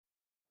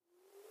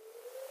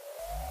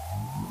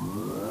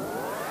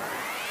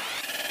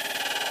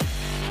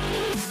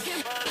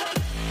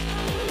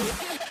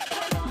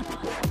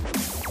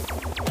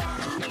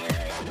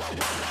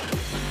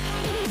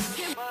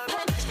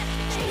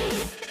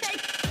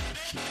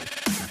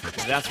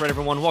That's right,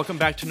 everyone. Welcome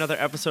back to another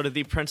episode of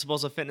the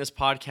Principles of Fitness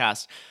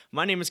podcast.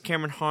 My name is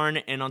Cameron Harn,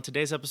 and on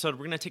today's episode,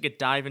 we're going to take a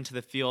dive into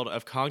the field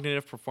of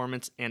cognitive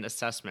performance and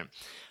assessment.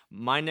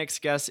 My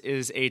next guest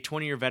is a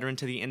 20-year veteran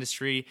to the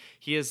industry.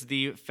 He is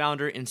the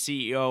founder and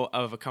CEO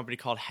of a company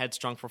called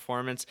Headstrong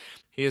Performance.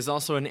 He is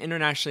also an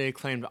internationally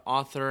acclaimed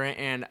author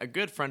and a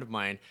good friend of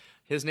mine.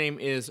 His name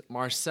is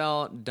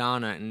Marcel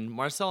Daane, and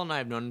Marcel and I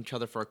have known each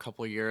other for a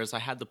couple of years. I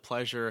had the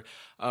pleasure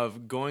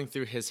of going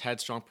through his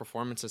Headstrong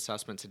Performance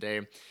Assessment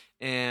today,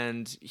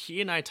 and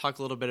he and I talk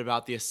a little bit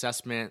about the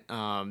assessment,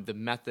 the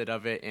method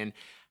of it, and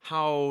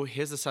how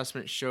his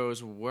assessment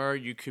shows where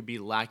you could be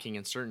lacking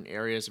in certain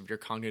areas of your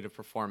cognitive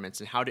performance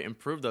and how to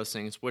improve those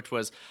things, which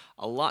was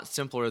a lot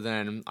simpler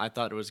than I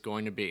thought it was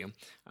going to be.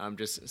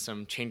 Just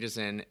some changes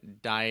in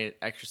diet,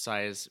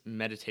 exercise,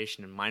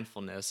 meditation, and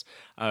mindfulness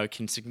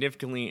can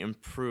significantly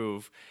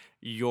improve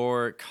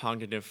your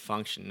cognitive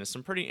function. It's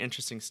some pretty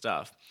interesting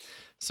stuff.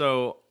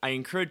 So I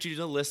encourage you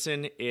to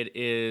listen. It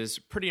is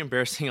pretty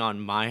embarrassing on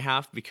my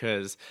half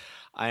because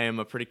I am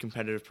a pretty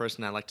competitive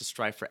person. I like to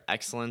strive for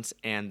excellence,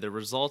 and the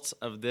results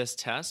of this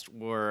test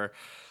were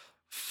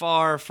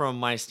far from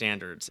my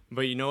standards.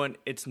 But you know what?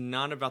 It's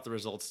not about the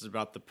results. It's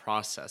about the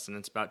process, and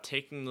it's about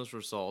taking those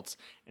results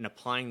and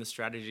applying the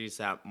strategies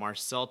that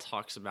Marcel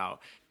talks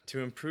about to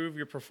improve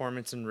your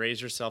performance and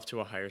raise yourself to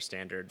a higher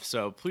standard.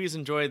 So please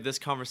enjoy this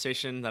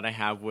conversation that I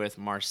have with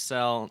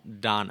Marcel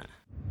Daane.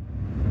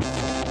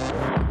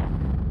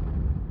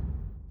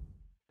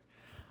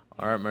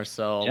 All right,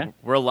 Marcel,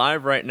 We're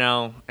live right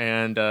now,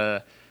 and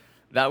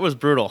that was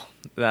brutal.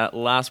 That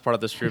last part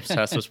of the Stroops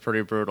test was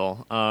pretty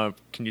brutal.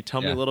 Can you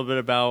tell me a little bit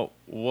about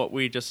what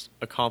we just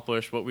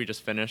accomplished, what we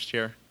just finished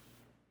here?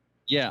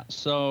 Yeah,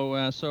 so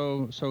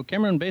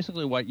Cameron,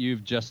 basically what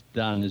you've just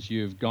done is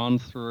you've gone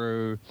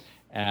through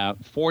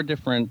 4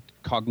 different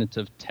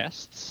cognitive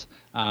tests,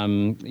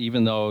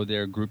 even though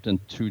they're grouped in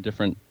 2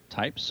 different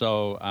types.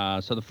 So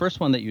the first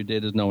one that you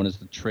did is known as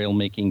the trail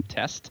making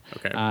test,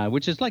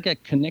 which is like a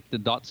connect the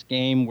dots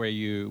game where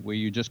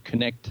you just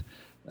connect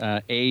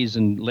A's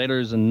and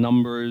letters and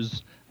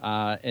numbers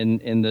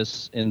in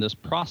this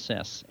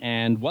process.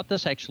 And what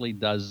this actually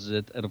does is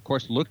it of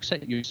course looks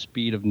at your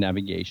speed of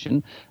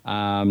navigation.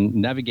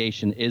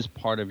 Navigation is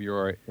part of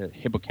your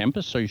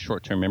hippocampus, so your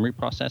short-term memory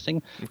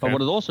processing. Okay. But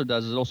what it also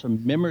does is it also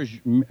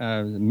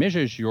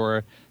measures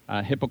your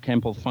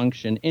hippocampal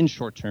function in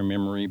short-term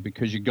memory,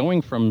 because you're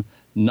going from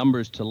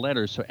numbers to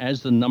letters. So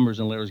as the numbers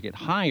and letters get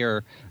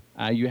higher,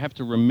 you have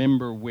to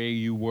remember where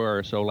you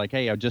were. So like,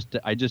 hey, I just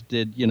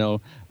did,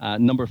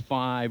 number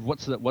 5.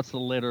 What's the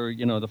letter?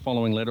 The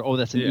following letter. Oh,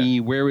 that's an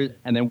E. Where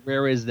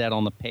is that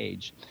on the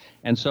page?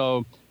 And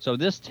so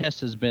this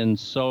test has been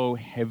so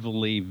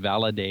heavily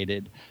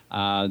validated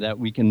that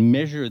we can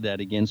measure that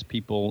against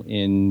people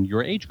in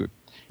your age group.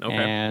 Okay.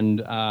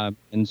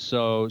 And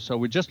so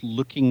we're just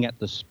looking at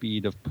the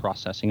speed of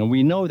processing, and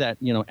we know that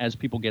as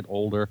people get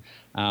older,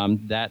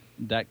 that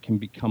can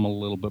become a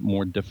little bit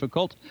more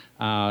difficult,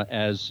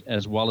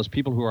 as well as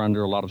people who are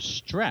under a lot of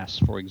stress,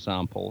 for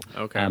example.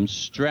 Okay.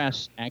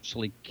 Stress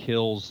actually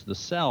kills the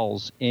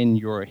cells in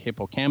your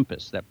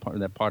hippocampus. That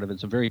part of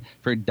it's a very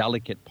very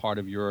delicate part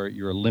of your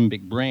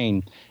limbic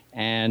brain.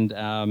 And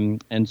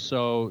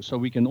so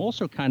we can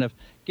also kind of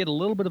get a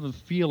little bit of a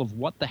feel of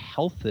what the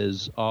health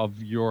is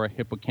of your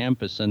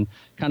hippocampus, and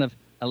kind of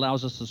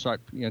allows us to start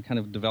kind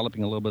of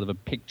developing a little bit of a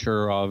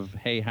picture of,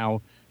 hey,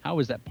 how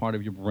is that part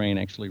of your brain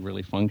actually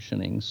really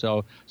functioning?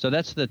 So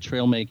that's the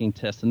trail making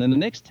test. And then the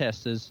next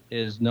test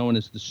is known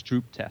as the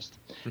Stroop test.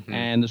 Mm-hmm.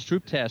 And the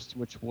Stroop test,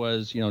 which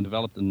was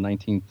developed in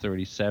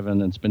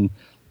 1937, and it's been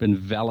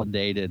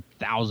validated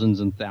thousands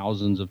and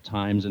thousands of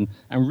times, and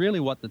really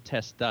what the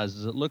test does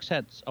is it looks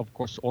at, of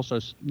course, also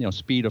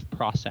speed of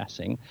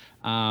processing.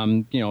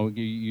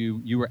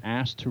 You were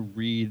asked to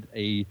read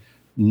a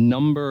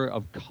number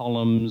of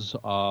columns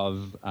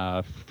of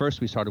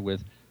first we started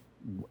with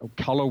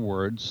color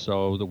words,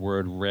 so the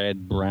word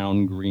red,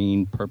 brown,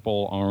 green,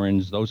 purple,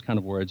 orange, those kind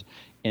of words,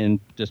 and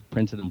just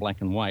printed in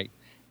black and white.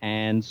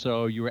 And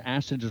so you were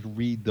asked to just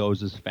read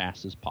those as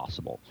fast as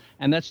possible.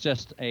 And that's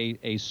just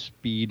a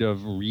speed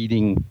of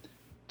reading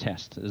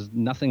test. There's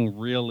nothing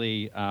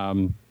really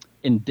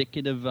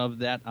indicative of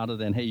that other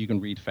than, hey, you can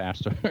read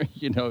faster,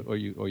 or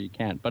you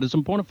can't. But it's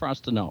important for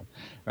us to know,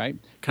 right?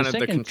 Kind of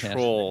the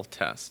control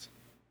test.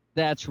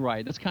 That's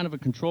right. That's kind of a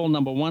control.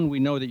 Number 1, we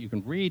know that you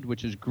can read,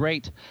 which is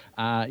great,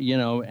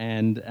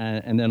 and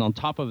then on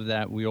top of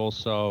that, we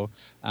also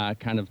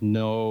kind of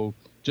know,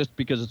 just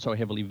because it's so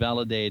heavily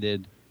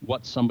validated,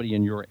 what somebody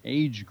in your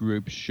age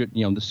group should,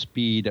 the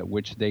speed at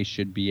which they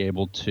should be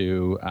able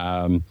to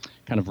kind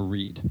of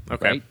read.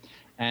 Okay. Right?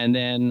 And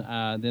then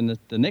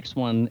the next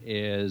one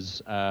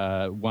is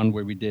one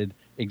where we did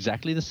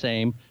exactly the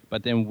same,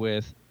 but then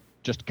with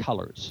just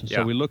colors.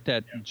 So we looked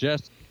at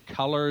just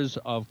colors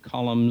of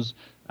columns,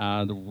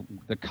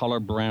 the color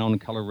brown,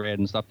 color red,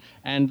 and stuff.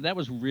 And that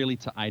was really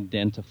to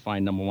identify,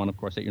 number 1, of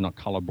course, that you're not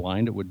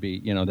colorblind. It would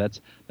be,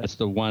 that's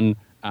the one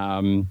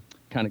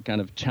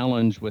kind of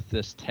challenge with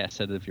this test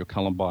that if you're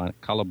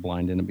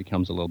colorblind, then it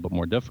becomes a little bit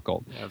more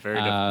difficult. Yeah, very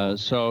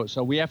difficult.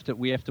 So we have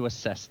to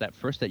assess that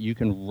first, that you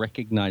can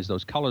recognize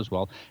those colors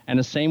well. And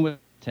the same with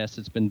tests.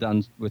 It's been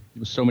done with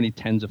so many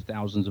tens of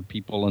thousands of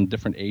people in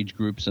different age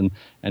groups and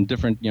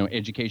different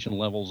education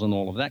levels and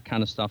all of that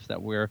kind of stuff,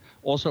 that we're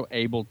also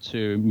able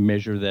to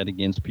measure that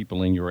against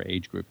people in your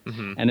age group.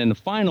 Mm-hmm. And then the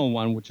final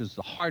one, which is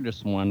the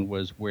hardest one,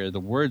 was where the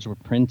words were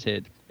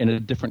printed in a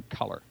different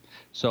color.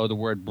 So the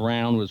word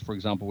brown was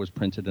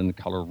printed in the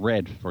color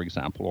red, for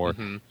example, or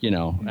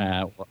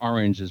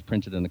orange is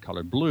printed in the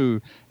color blue.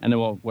 And then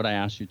what I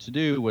asked you to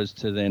do was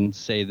to then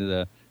say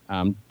the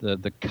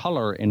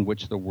color in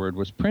which the word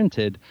was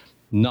printed,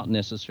 not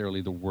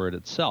necessarily the word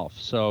itself.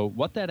 So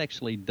what that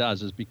actually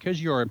does is,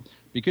 because your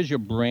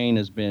brain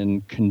has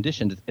been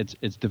conditioned,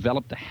 it's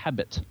developed a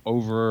habit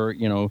over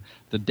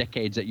the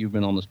decades that you've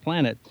been on this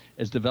planet.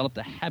 It's developed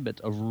a habit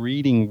of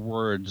reading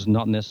words,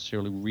 not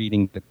necessarily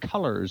reading the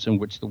colors in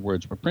which the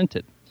words were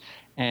printed.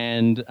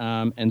 And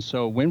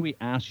so when we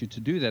ask you to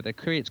do that, it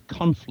creates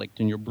conflict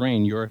in your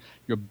brain.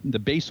 The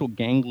basal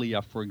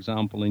ganglia, for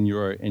example, in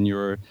your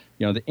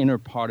the inner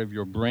part of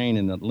your brain,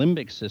 in the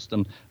limbic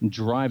system,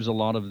 drives a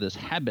lot of this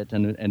habit,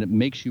 and it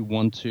makes you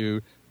want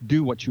to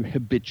do what you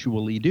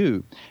habitually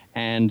do.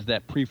 And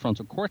that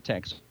prefrontal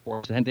cortex,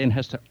 then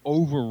has to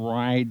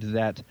override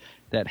that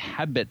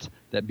habit,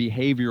 that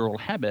behavioral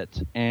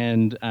habit,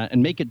 and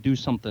make it do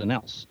something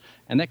else.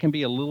 And that can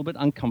be a little bit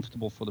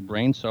uncomfortable for the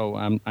brain. So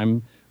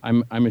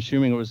I'm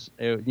assuming it was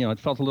it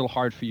felt a little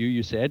hard for you.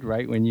 You said,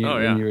 right, when you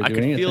when you were doing it. I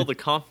could feel the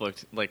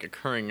conflict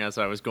occurring as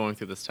I was going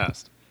through this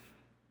test.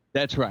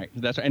 That's right.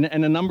 And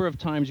a number of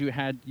times you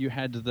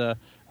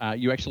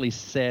actually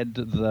said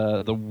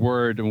the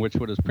word in which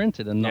it was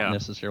printed and not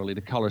necessarily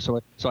the color.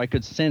 So I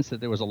could sense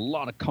that there was a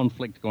lot of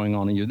conflict going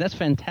on in you. That's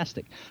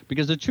fantastic,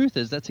 because the truth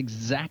is that's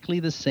exactly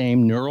the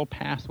same neural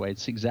pathway.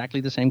 It's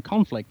exactly the same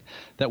conflict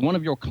that one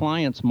of your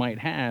clients might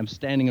have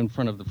standing in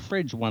front of the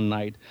fridge one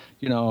night,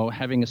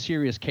 having a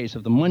serious case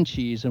of the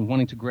munchies and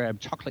wanting to grab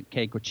chocolate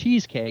cake or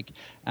cheesecake,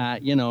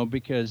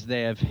 because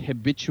they have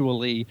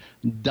habitually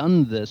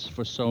done this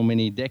for so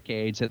many decades.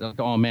 That,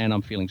 oh man,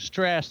 I'm feeling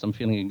stressed, I'm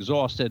feeling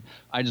exhausted,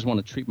 I just want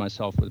to treat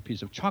myself with a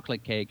piece of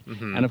chocolate cake.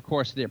 Mm-hmm. And of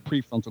course, their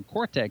prefrontal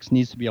cortex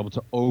needs to be able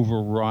to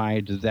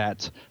override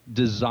that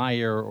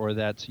desire or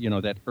that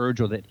urge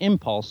or that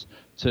impulse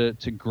to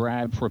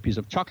grab for a piece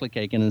of chocolate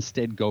cake and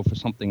instead go for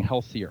something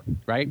healthier,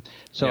 right?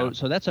 So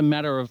that's a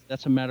matter of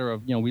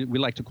we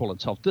like to call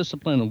it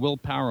self-discipline and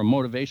willpower and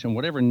motivation,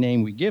 whatever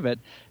name we give it.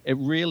 It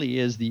really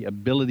is the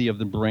ability of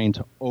the brain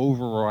to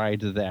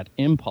override that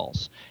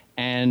impulse.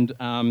 And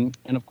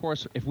of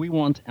course, if we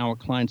want our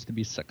clients to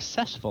be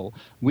successful,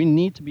 we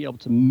need to be able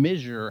to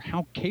measure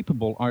how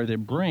capable are their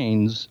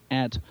brains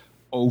at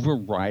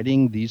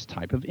overriding these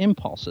type of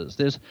impulses.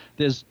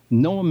 There's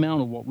no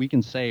amount of what we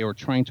can say or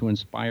trying to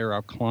inspire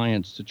our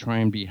clients to try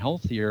and be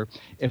healthier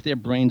if their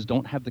brains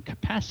don't have the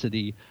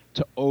capacity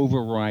to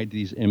override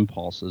these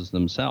impulses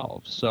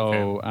themselves.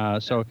 So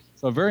so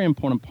a very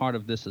important part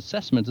of this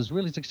assessment is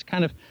really to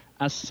kind of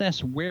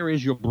assess where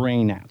is your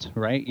brain at,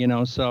 right?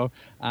 So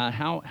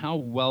how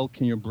well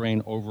can your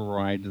brain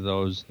override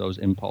those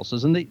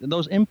impulses? And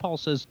those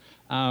impulses,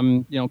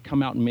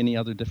 come out in many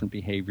other different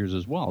behaviors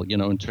as well.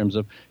 In terms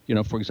of,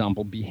 for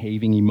example,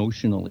 behaving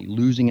emotionally,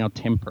 losing our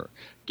temper,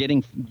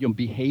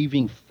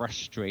 behaving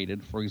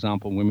frustrated, for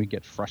example, when we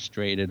get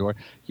frustrated, or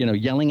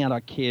yelling at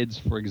our kids,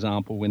 for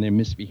example, when they're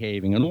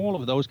misbehaving, and all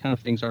of those kind of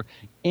things are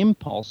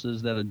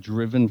impulses that are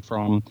driven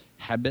from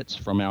habits,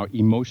 from our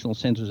emotional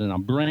centers in our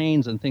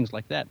brains and things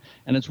like that.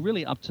 And it's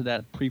really up to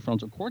that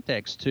prefrontal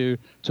cortex to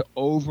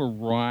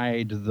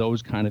override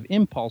those kind of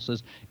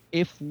impulses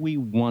if we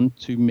want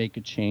to make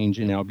a change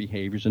in our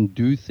behaviors and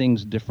do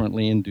things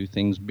differently and do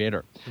things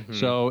better. Mm-hmm.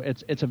 So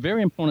it's a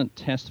very important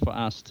test for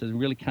us to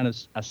really kind of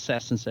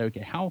assess and say,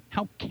 okay, how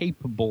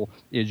capable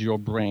is your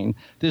brain?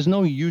 There's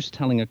no use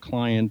telling a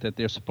client that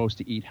they're supposed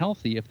to eat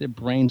healthy if their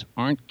brains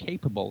aren't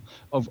capable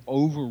of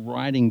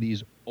overriding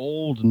these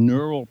old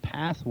neural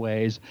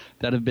pathways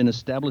that have been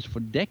established for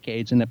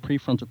decades, and that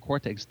prefrontal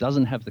cortex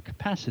doesn't have the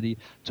capacity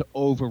to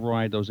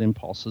override those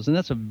impulses. And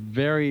that's a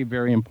very,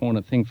 very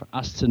important thing for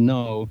us to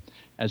know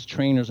as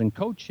trainers and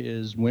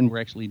coaches when we're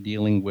actually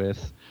dealing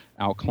with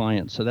our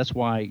clients. So that's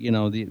why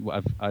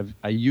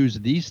I use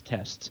these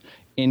tests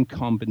in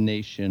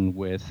combination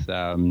with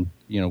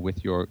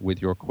with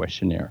your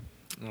questionnaire.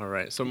 All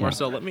right. So,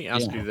 Marcel, let me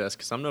ask you this,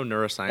 because I'm no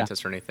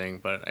neuroscientist or anything,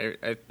 but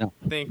I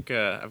think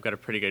I've got a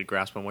pretty good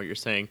grasp on what you're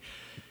saying.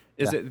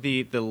 Is it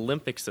the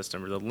limbic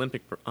system, or the limbic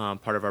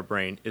part of our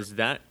brain, is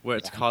that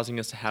what's causing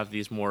us to have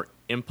these more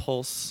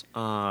impulse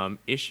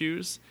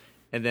issues?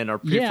 And then our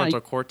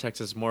prefrontal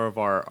cortex is more of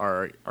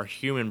our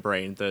human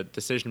brain, the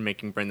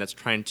decision-making brain that's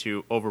trying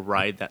to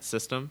override that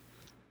system?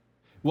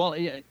 Well,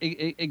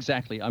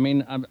 exactly. I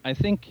mean, I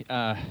think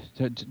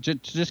to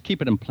just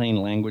keep it in plain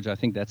language, I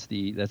think that's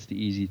the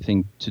easy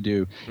thing to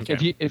do.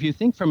 Okay. If you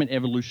think from an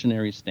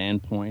evolutionary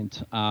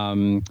standpoint,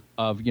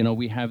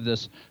 we have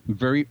this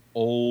very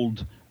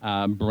old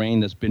brain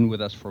that's been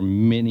with us for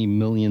many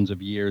millions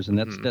of years, and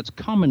that's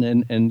common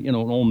in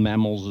all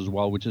mammals as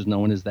well, which is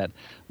known as that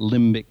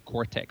limbic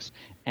cortex.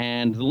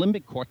 And the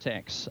limbic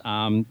cortex,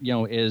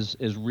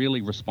 is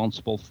really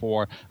responsible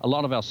for a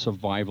lot of our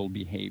survival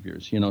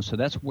behaviors. So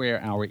that's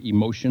where our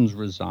emotions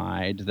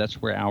reside.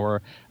 That's where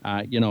our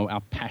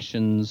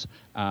passions,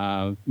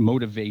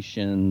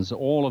 motivations,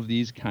 all of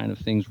these kind of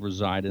things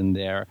reside in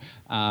there.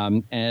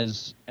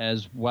 As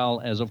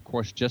well as, of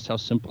course, just how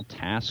simple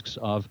tasks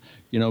of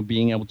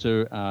being able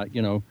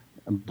to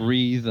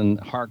breathe and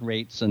heart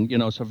rates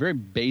and so very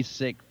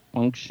basic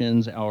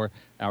functions. Our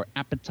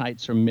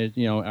appetites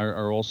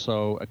are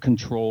also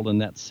controlled in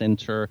that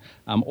center.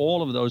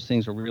 All of those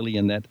things are really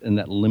in that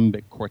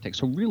limbic cortex.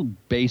 So real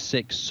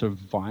basic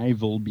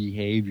survival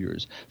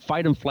behaviors.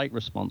 Fight and flight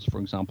response, for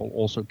example,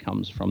 also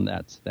comes from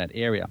that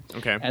area.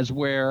 Okay. As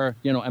where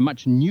a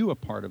much newer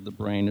part of the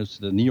brain is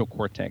the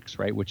neocortex,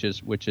 right, which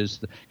is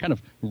kind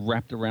of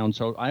wrapped around.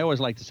 So I always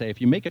like to say,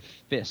 if you make a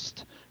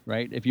fist,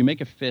 right, if you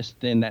make a fist,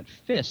 then that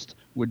fist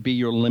would be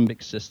your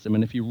limbic system,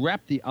 and if you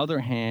wrap the other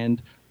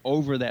hand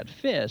over that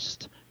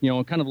fist,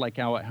 kind of like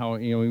how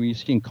when you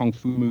see in kung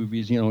fu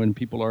movies, and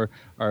people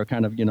are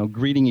kind of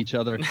greeting each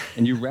other,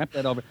 and you wrap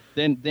that over,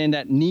 then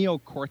that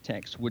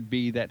neocortex would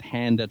be that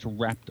hand that's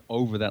wrapped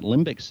over that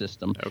limbic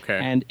system. Okay.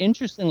 And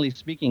interestingly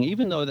speaking,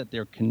 even though that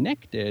they're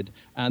connected,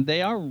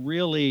 they are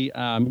really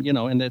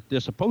and that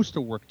they're supposed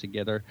to work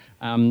together.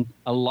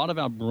 A lot of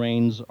our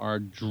brains are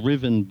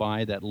driven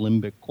by that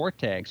limbic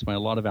cortex, by a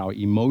lot of our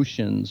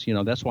emotions.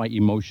 That's why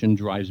emotion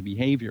drives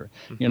behavior.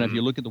 Mm-hmm. If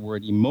you look at the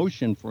word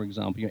emotion, for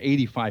example,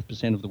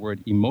 85% of the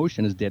word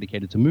emotion is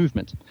dedicated to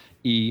movement.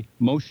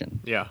 Emotion.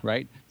 Yeah.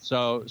 Right.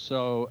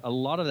 So a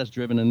lot of that's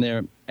driven in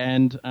there,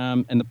 and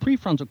the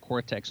prefrontal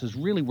cortex is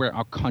really where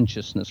our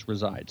consciousness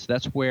resides.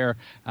 That's where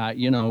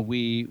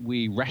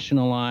we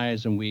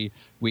rationalize and we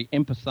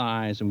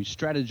empathize and we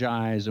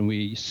strategize and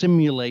we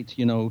simulate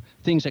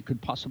things that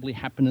could possibly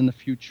happen in the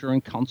future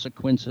and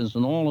consequences,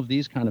 and all of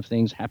these kind of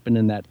things happen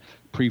in that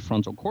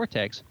prefrontal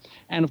cortex.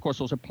 And of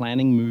course also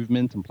planning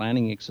movement and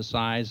planning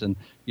exercise and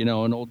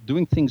and all,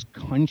 doing things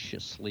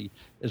consciously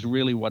is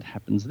really what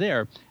happens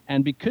there.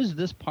 And because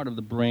this part of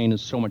the brain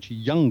is so much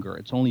younger,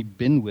 it's only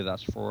been with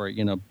us for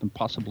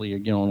possibly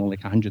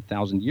like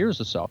 100,000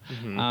 years or so.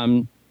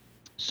 Mm-hmm.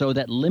 So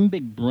that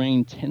limbic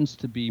brain tends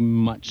to be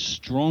much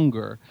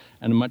stronger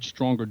and a much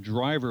stronger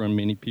driver in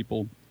many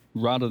people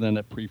rather than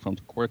that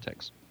prefrontal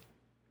cortex.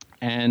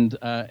 And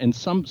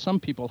some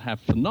people have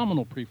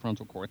phenomenal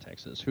prefrontal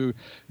cortexes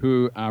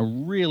who are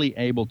really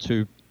able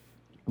to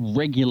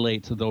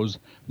regulate those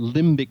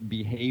limbic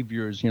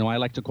behaviors. I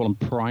like to call them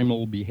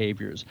primal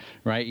behaviors,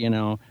 right?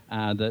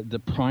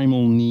 The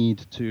primal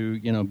need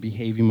to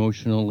behave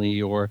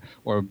emotionally or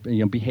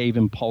behave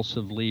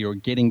impulsively or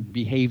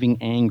behaving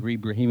angry,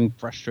 behaving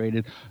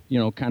frustrated,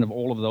 kind of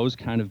all of those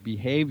kind of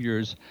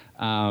behaviors.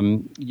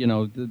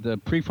 The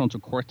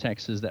prefrontal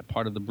cortex is that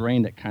part of the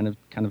brain that kind of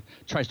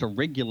tries to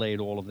regulate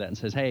all of that and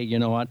says, hey, you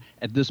know what?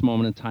 At this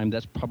moment in time,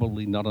 that's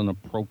probably not an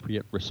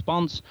appropriate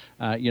response.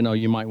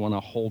 You might want to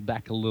hold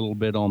back a little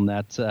bit on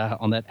that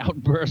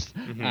outburst,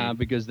 mm-hmm.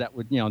 Because that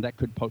would that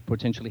could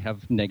potentially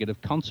have negative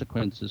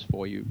consequences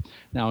for you.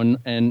 Now,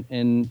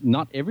 and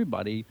not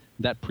everybody,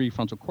 that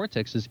prefrontal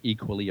cortex is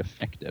equally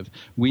effective.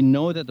 We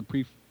know that the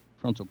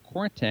prefrontal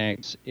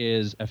cortex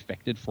is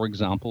affected, for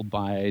example,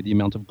 by the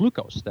amount of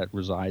glucose that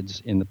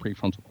resides in the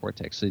prefrontal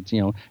cortex. It's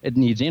it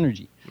needs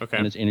energy, okay.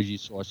 And its energy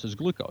source is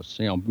glucose.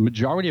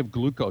 Majority of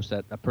glucose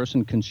that a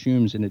person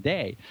consumes in a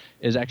day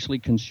is actually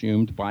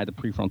consumed by the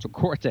prefrontal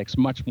cortex,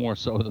 much more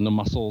so than the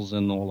muscles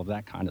and all of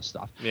that kind of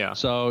stuff. Yeah.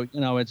 So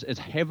it's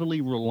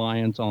heavily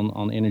reliant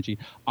on energy.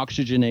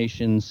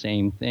 Oxygenation,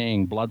 same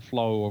thing. Blood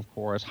flow, of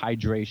course,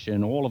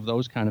 hydration, all of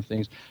those kind of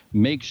things.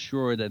 Make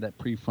sure that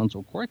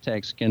prefrontal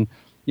cortex can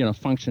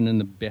function in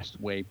the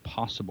best way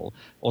possible.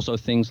 Also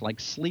things like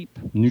sleep,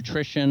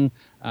 nutrition,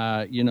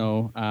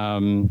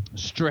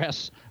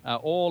 stress,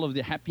 all of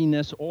the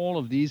happiness, all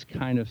of these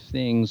kind of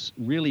things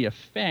really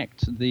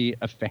affect the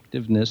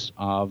effectiveness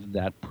of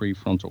that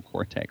prefrontal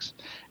cortex.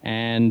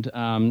 And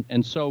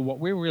so what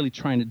we're really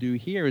trying to do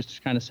here is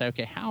to kind of say,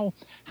 okay, how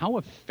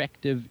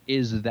effective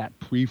is that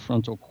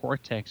prefrontal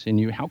cortex in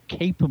you? How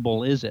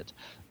capable is it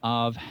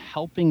of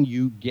helping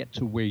you get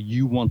to where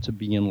you want to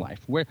be in life,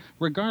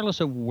 regardless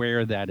of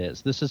where that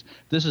is. This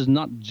is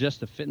not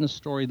just a fitness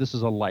story. This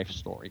is a life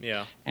story.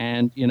 Yeah.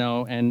 And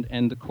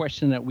and the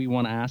question that we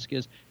want to ask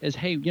is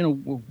hey,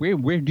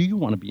 where do you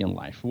want to be in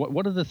life?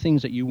 What are the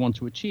things that you want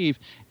to achieve?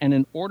 And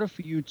in order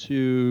for you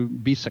to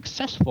be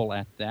successful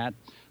at that,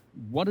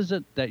 what is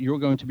it that you're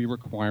going to be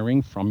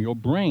requiring from your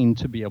brain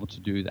to be able to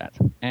do that?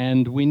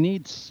 And we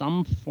need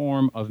some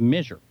form of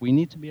measure. We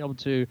need to be able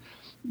to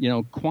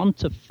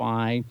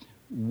quantify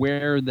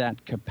where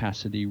that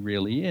capacity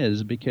really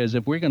is, because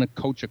if we're going to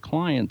coach a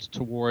client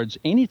towards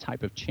any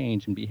type of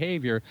change in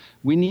behavior,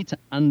 we need to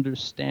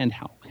understand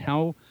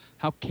how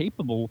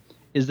capable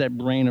is that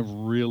brain of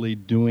really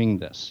doing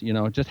this?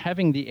 Just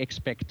having the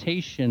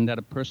expectation that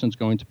a person's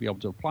going to be able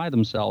to apply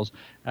themselves,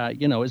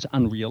 is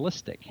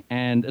unrealistic.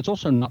 And it's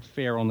also not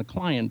fair on the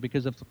client,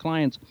 because if the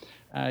client's,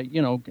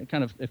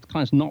 if the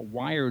client's not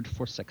wired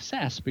for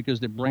success because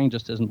their brain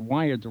just isn't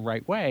wired the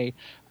right way,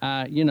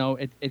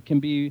 it can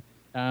be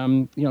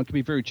it can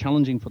be very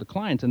challenging for the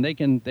client, and they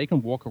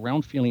can walk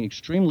around feeling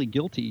extremely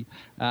guilty,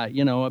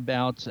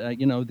 about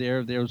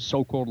their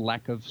so-called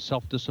lack of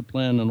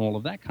self-discipline and all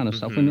of that kind of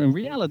stuff. And in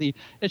reality,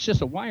 it's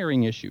just a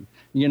wiring issue,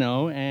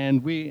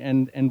 And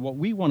what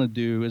we want to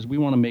do is we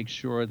want to make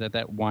sure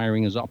that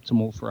wiring is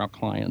optimal for our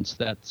clients,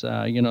 that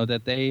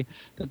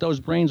that those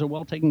brains are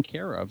well taken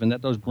care of, and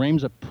that those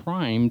brains are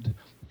primed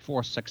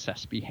for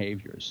success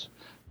behaviors,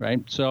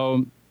 right?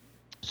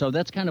 So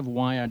that's kind of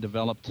why I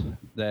developed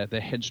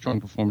the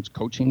Headstrong Performance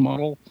Coaching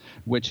model,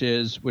 which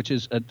is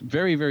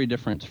very, very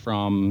different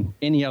from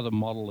any other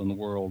model in the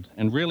world.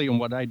 And really,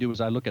 what I do is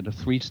I look at a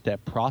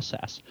 3-step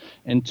process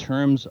in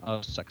terms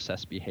of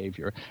success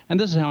behavior. And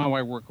this is how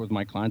I work with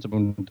my clients.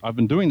 I've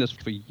been doing this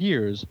for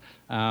years.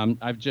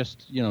 I've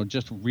just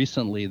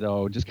recently,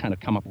 though, just kind of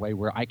come up with a way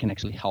where I can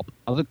actually help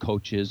other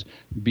coaches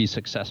be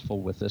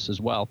successful with this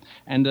as well.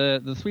 And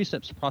the 3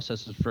 steps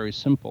process is very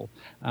simple.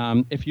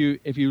 If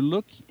you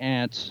look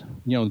at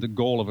the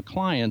goal of a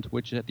client,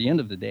 which at the end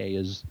of the day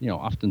is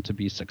often to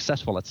be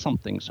successful at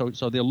something,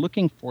 so they're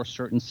looking for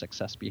certain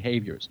success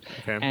behaviors,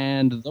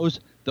 and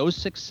those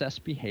success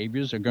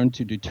behaviors are going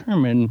to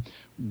determine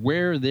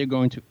where they're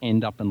going to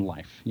end up in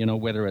life.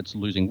 Whether it's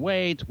losing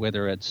weight,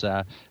 whether it's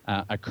a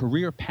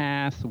career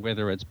path,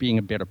 whether it's being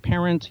a better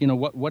parent,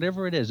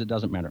 whatever it is, it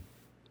doesn't matter.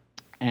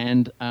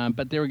 And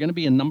but there are going to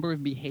be a number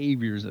of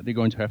behaviors that they're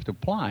going to have to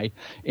apply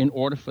in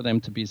order for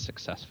them to be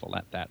successful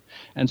at that.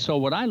 And so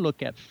what I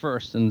look at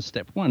first in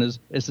step 1 is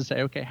to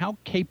say, okay, how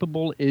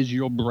capable is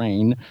your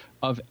brain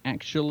of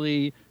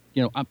actually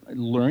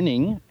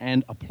learning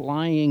and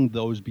applying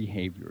those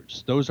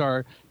behaviors? Those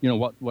are,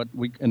 what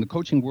we in the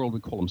coaching world we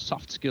call them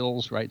soft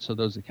skills, right? So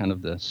those are kind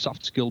of the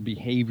soft skill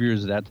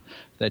behaviors that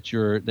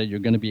you're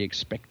going to be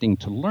expecting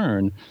to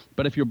learn.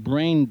 But if your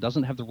brain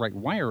doesn't have the right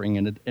wiring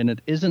and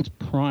it isn't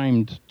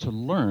primed to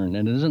learn,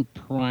 and it isn't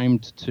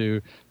primed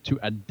to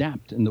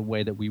adapt in the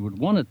way that we would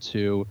want it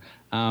to,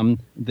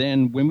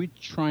 then when we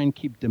try and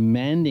keep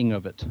demanding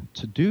of it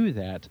to do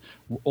that,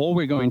 all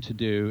we're going to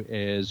do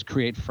is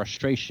create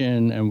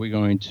frustration, and we're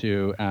going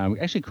to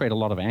actually create a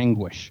lot of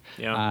anguish,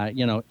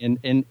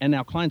 in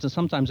our clients, and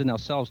sometimes in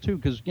ourselves too,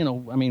 because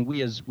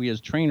we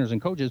as trainers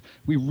and coaches,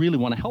 we really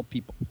want to help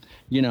people,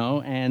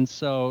 and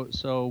so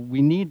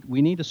we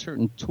need a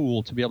certain tool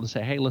to be able to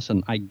say, hey,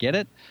 listen, I get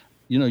it.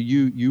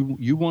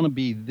 You want to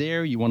be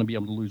there. You want to be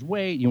able to lose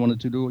weight. You want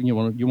to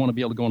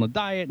be able to go on a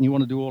diet, and you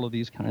want to do all of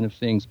these kind of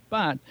things.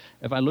 But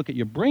if I look at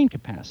your brain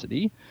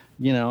capacity,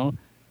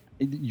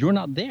 you're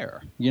not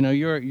there.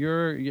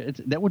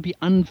 That would be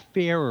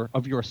unfair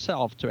of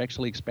yourself to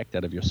actually expect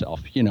that of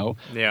yourself.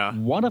 Yeah.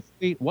 What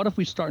if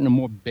we start in a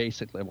more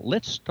basic level?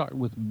 Let's start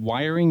with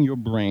wiring your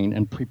brain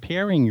and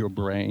preparing your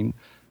brain.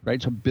 Right,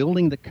 so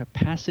building the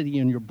capacity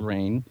in your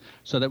brain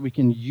so that we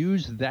can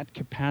use that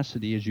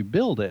capacity as you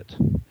build it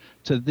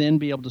to then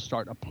be able to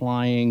start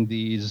applying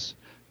these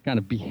kind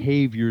of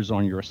behaviors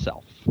on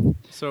yourself.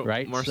 So,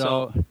 right?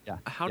 Marcel,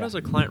 how does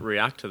a client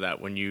react to that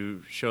when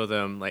you show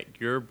them, like,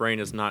 your brain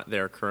is not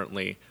there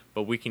currently,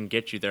 but we can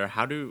get you there?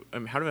 How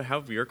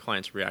have your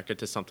clients reacted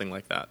to something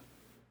like that?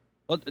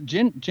 Well,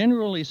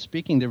 generally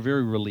speaking, they're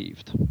very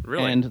relieved.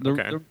 Really? And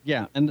Okay.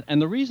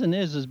 The reason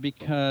is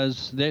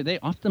because they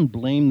often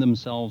blame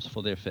themselves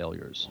for their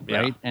failures,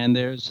 right? Yeah. And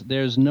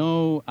there's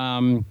no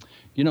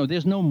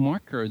there's no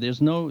marker,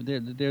 there's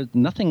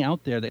nothing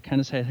out there that kind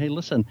of says, hey,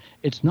 listen,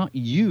 it's not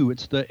you,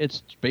 it's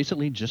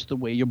basically just the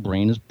way your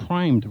brain is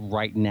primed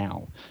right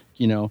now.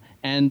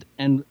 And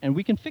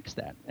we can fix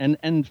that,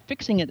 and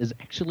fixing it is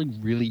actually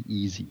really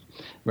easy,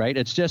 right?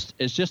 It's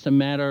just a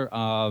matter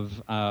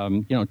of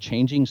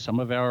changing some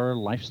of our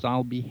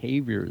lifestyle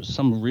behaviors,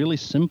 some really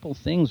simple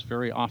things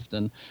very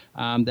often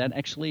that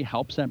actually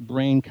helps that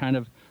brain kind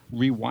of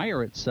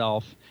rewire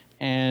itself.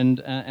 And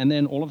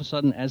then all of a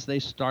sudden, as they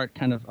start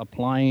kind of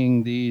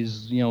applying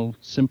these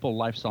simple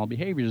lifestyle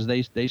behaviors,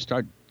 they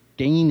start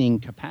gaining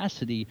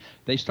capacity.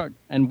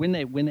 And when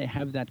they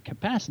have that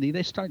capacity,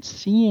 they start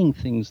seeing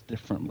things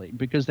differently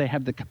because they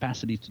have the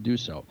capacity to do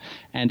so.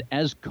 And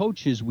as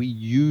coaches, we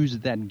use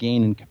that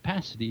gain in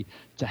capacity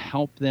to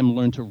help them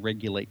learn to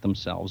regulate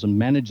themselves and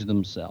manage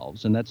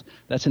themselves. And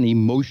that's an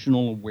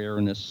emotional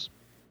awareness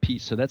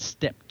piece. So that's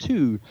step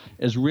 2,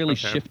 is really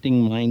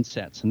shifting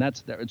mindsets, and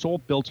it's all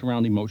built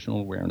around emotional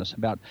awareness,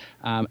 about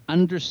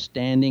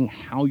understanding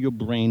how your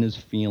brain is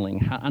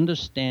feeling,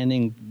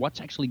 understanding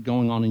what's actually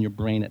going on in your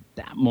brain at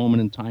that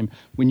moment in time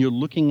when you're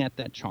looking at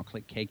that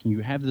chocolate cake and you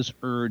have this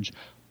urge.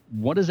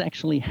 What is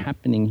actually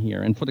happening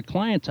here? And for the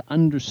client to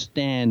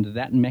understand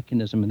that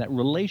mechanism and that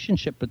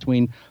relationship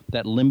between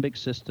that limbic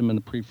system and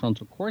the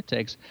prefrontal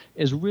cortex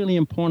is really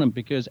important,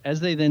 because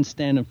as they then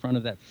stand in front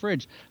of that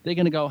fridge, they're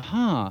going to go,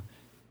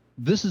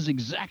 this is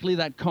exactly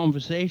that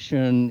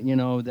conversation,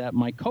 that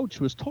my coach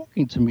was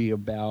talking to me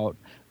about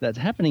that's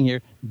happening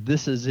here.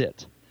 This is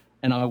it.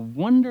 And I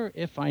wonder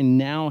if I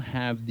now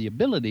have the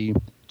ability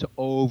to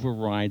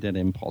override that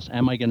impulse.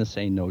 Am I going to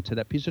say no to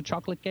that piece of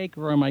chocolate cake,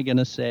 or am I going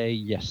to say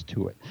yes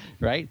to it,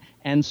 right?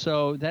 And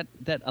so that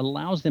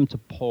allows them to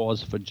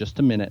pause for just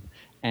a minute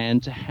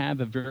and to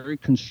have a very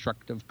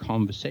constructive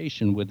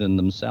conversation within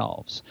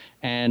themselves.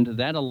 And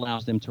that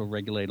allows them to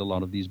regulate a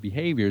lot of these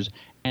behaviors.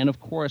 And of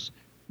course,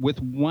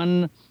 with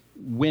one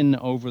win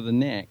over the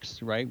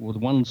next, right, with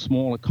one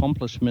small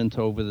accomplishment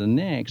over the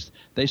next,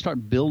 they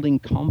start building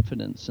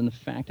confidence in the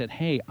fact that,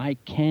 hey, I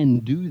can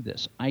do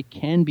this. I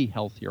can be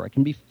healthier. I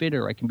can be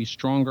fitter. I can be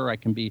stronger. I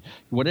can be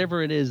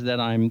whatever it is that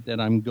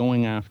I'm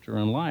going after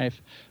in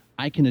life.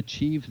 I can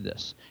achieve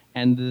this.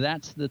 And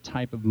that's the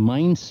type of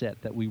mindset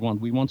that we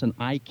want. We want an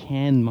I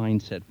can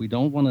mindset. We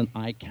don't want an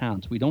I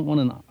can't. We don't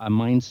want a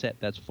mindset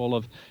that's full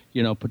of,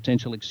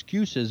 potential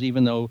excuses,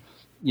 even though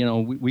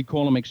we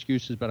call them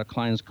excuses, but our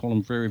clients call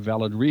them very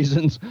valid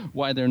reasons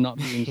why they're not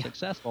being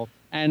successful.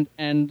 And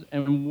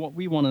what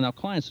we want in our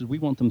clients is we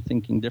want them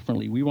thinking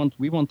differently. We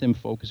want them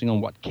focusing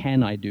on what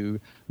can I do,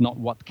 not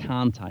what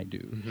can't I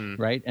do,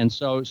 right? And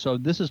so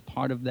this is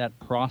part of that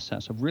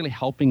process of really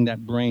helping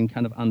that brain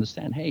kind of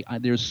understand, hey,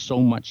 there's so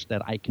much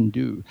that I can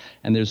do,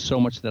 and there's so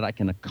much that I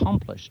can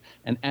accomplish.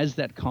 And as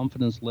that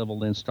confidence level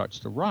then starts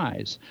to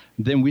rise,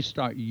 then we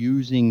start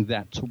using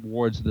that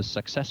towards the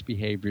success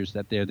behaviors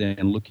that they're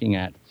then looking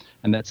at.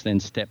 And that's then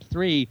step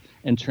 3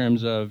 in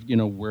terms of,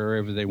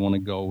 wherever they want to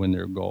go in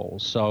their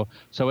goals. So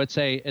it's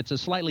a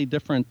slightly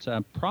different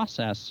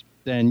process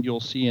than you'll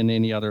see in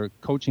any other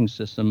coaching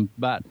system,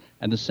 but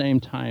at the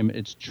same time,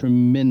 it's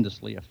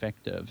tremendously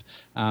effective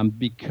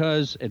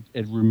because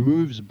it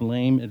removes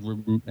blame,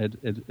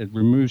 it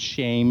removes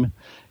shame,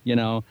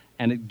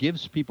 and it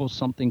gives people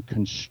something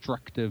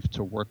constructive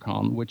to work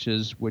on, which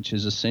is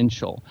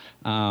essential.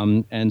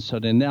 And so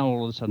then now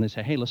all of a sudden they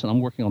say, hey, listen,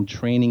 I'm working on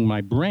training my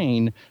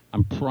brain.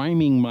 I'm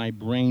priming my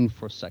brain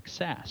for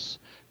success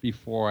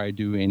before I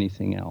do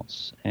anything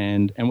else.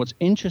 And what's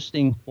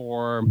interesting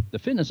for the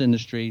fitness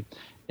industry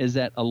is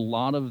that a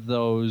lot of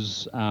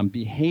those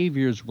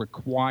behaviors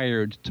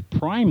required to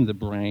prime the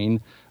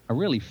brain are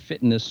really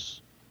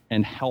fitness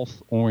and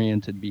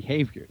health-oriented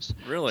behaviors.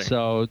 Really?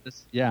 So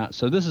this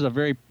is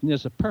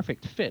a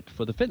perfect fit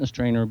for the fitness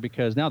trainer,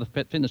 because now the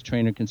fitness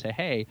trainer can say,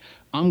 hey,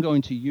 I'm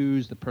going to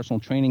use the personal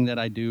training that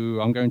I do.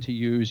 I'm going to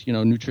use,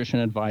 nutrition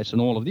advice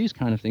and all of these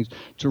kind of things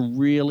to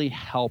really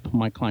help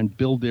my client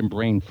build their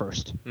brain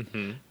first,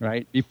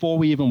 right? Before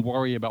we even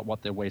worry about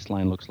what their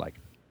waistline looks like.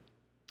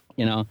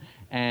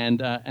 And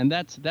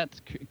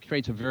that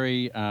creates a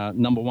very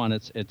number one.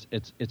 It's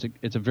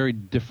a very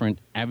different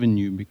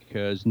avenue,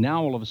 because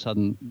now all of a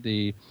sudden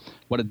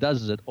what it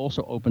does is it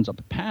also opens up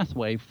a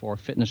pathway for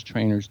fitness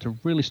trainers to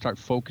really start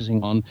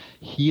focusing on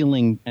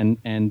healing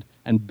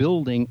and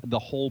building the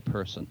whole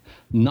person,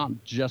 not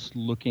just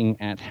looking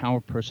at how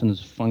a person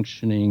is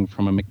functioning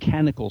from a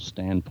mechanical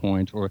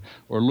standpoint or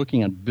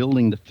looking at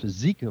building the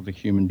physique of a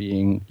human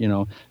being.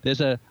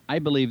 I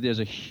believe there's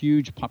a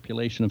huge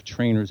population of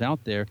trainers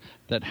out there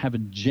that have a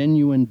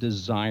genuine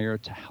desire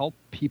to help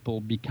people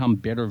become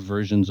better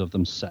versions of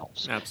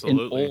themselves.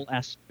 Absolutely. In all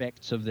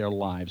aspects of their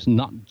lives,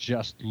 not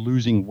just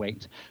losing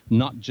weight,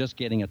 not just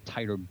getting a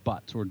tighter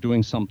butt or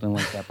doing something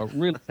like that, but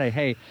really say,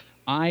 hey,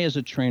 I as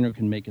a trainer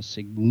can make a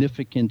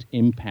significant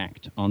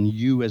impact on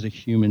you as a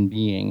human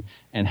being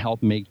and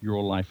help make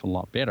your life a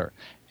lot better.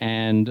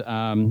 And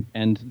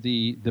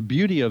the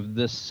beauty of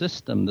this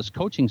system, this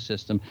coaching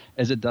system,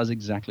 is it does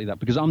exactly that,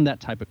 because I'm that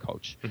type of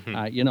coach.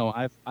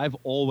 I've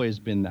always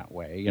been that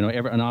way.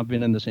 And I've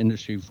been in this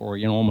industry for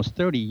almost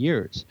 30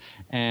 years,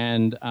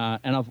 and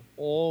I've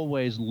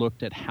always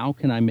looked at how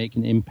can I make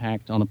an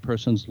impact on a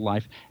person's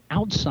life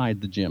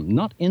outside the gym,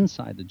 not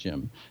inside the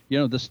gym.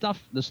 The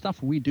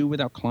stuff we do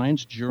with our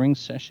clients during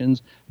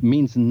sessions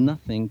means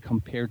nothing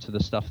compared to the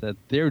stuff that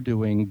they're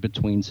doing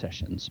between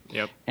sessions.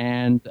 Yep.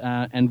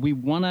 And we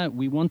want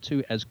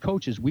to, as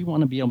coaches, we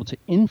want to be able to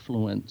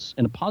influence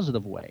in a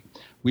positive way.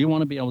 We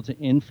want to be able to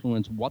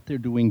influence what they're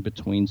doing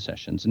between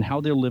sessions and how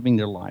they're living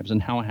their lives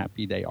and how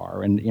happy they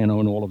are, and and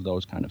all of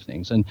those kind of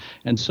things.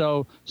 And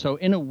so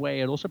in a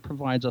way, it also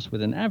provides us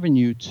with an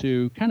avenue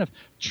to kind of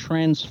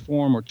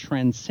transform or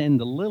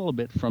transcend a little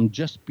bit from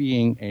just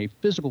being a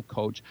physical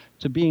coach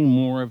to being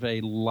more of a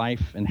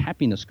life and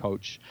happiness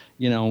coach,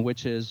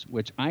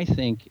 which I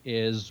think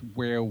is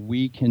where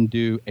we can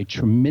do a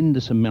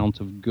tremendous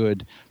amount of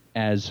good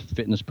as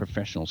fitness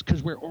professionals,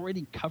 because we're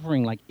already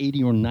covering like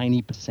 80 or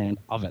 90%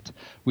 of it.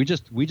 We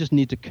just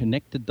need to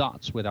connect the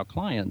dots with our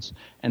clients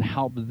and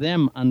help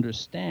them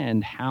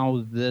understand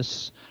how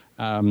this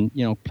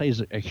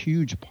plays a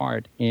huge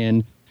part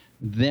in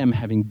them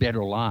having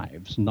better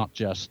lives, not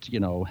just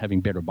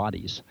having better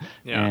bodies.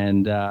 Yeah.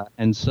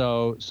 And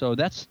so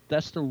that's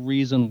the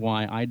reason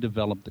why I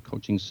developed the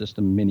coaching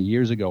system many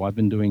years ago. I've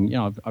been doing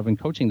I've been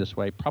coaching this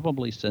way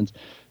probably since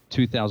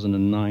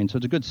 2009, so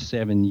it's a good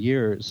 7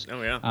 years.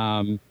 Oh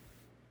yeah.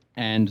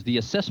 And the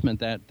assessment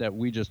that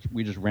we just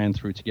ran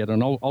through together,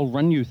 and I'll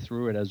run you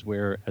through it as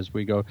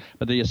we go.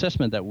 But the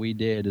assessment that we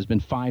did has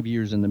been 5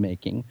 years in the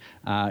making,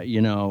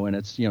 and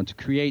it's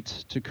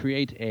to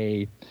create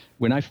a.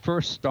 When I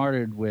first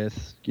started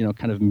with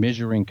kind of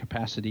measuring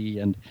capacity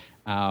and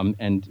kind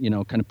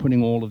of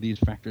putting all of these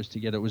factors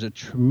together, it was a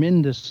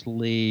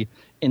tremendously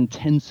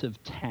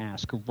intensive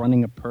task of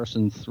running a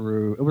person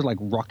through. It was like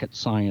rocket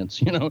science,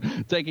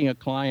 taking a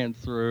client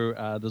through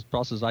this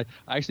process. I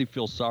actually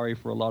feel sorry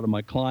for a lot of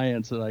my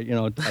clients that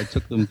I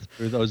took them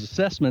through those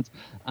assessments.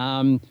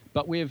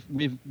 But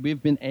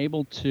we've been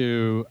able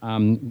to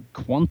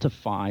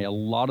quantify a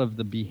lot of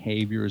the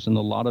behaviors and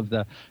a lot of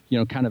the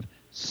kind of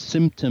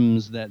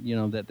symptoms that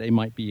that they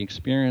might be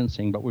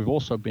experiencing, but we've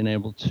also been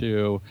able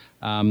to,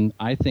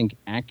 I think,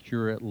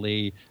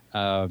 accurately,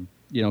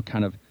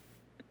 kind of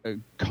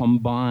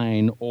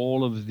combine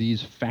all of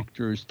these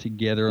factors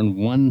together in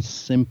one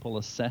simple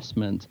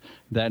assessment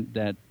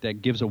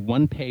that gives a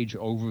one-page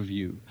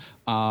overview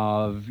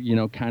of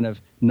kind of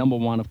number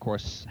one, of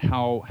course,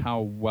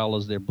 how well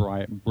is their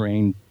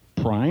brain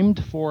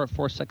primed for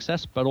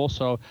success, but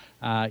also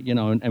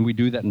and we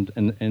do that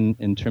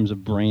in terms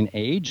of brain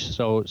age.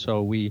 So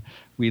we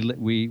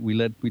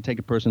take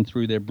a person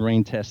through their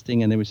brain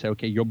testing, and then we say,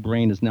 okay, your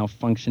brain is now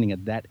functioning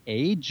at that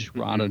age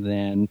rather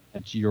than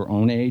at your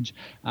own age,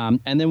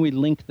 and then we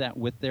link that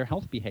with their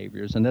health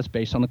behaviors, and that's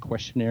based on a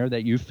questionnaire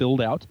that you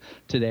filled out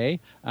today,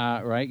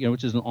 right?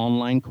 Which is an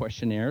online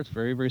questionnaire. It's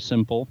very, very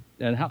simple.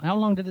 And how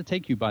long did it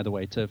take you, by the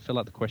way, to fill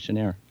out the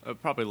questionnaire?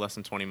 Probably less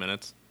than 20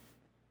 minutes.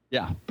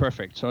 Yeah,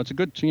 perfect. So it's a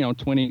good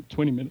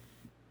 20-minute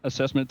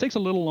assessment. It takes a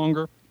little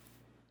longer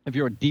if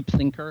you're a deep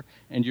thinker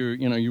and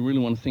you really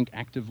want to think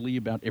actively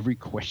about every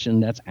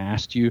question that's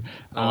asked you.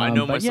 I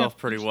know myself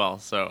pretty well,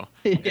 so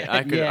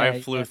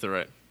I flew through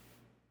it.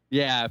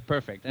 Yeah,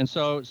 perfect. And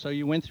so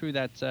you went through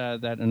that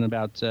in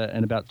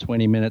about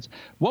 20 minutes.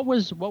 What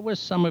was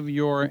some of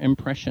your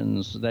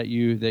impressions that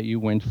you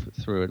went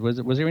through it?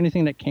 Was there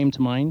anything that came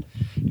to mind?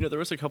 There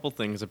was a couple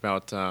things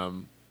about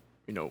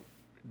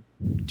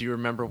do you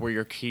remember where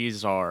your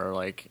keys are,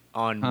 like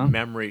on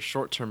memory,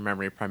 short-term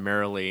memory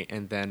primarily,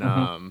 and then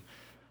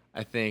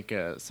I think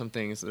some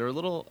things, there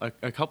were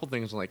a couple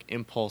things like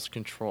impulse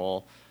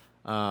control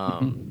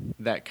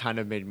that kind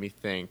of made me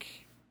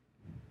think.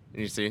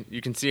 And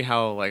you can see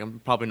how like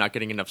I'm probably not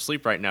getting enough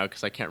sleep right now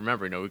because I can't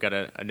remember. We've got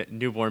a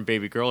newborn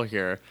baby girl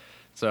here,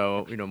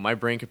 so my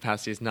brain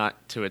capacity is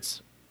not to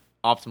its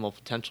optimal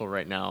potential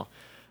right now,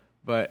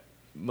 but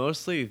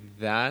mostly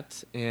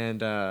that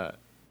and.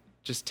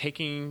 Just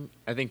taking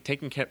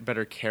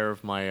better care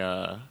of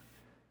my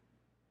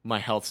my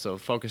health. So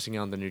focusing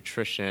on the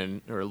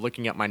nutrition, or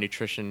looking at my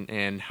nutrition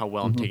and how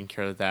well I'm taking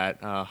care of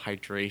that,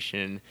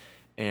 hydration,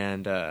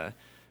 and I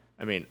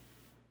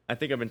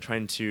think I've been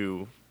trying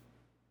to,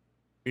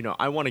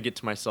 I want to get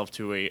to myself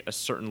to a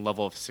certain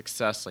level of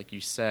success, like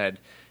you said,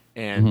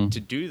 and to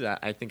do that,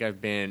 I think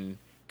I've been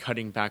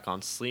cutting back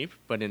on sleep.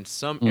 But in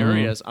some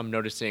areas, I'm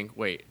noticing,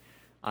 wait,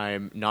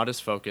 I'm not as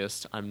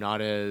focused. I'm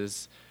not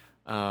as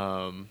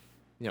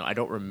I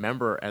don't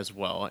remember as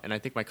well, and I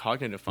think my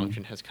cognitive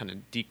function has kind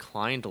of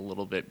declined a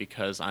little bit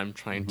because I'm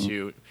trying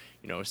to,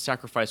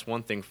 sacrifice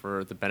one thing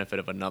for the benefit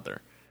of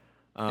another.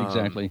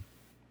 Exactly.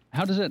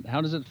 How does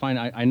it find?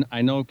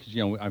 I know because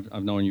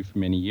I've known you for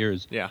many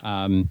years. Yeah.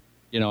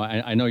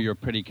 I know you're a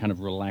pretty kind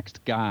of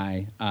relaxed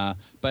guy,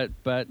 but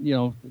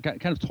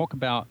kind of talk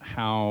about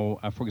how,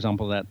 for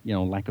example, that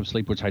lack of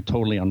sleep, which I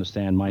totally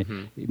understand. My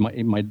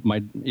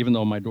even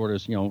though my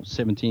daughter's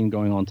 17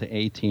 going on to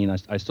 18,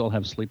 I still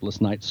have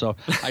sleepless nights. So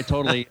I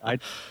totally I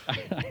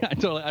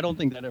don't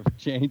think that ever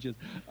changes.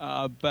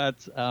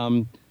 But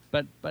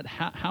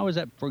how has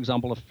that, for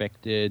example,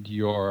 affected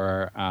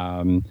your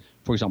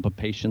for example,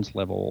 patience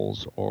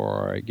levels,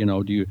 or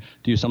do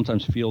you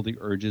sometimes feel the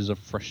urges of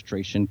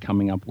frustration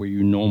coming up where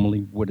you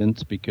normally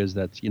wouldn't, because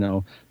that's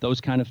those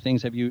kind of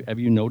things? Have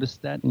you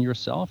noticed that in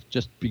yourself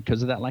just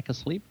because of that lack of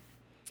sleep?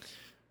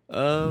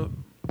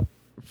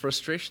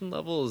 Frustration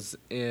levels,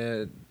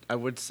 I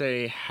would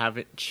say,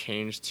 haven't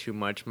changed too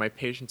much. My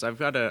patience, I've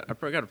got a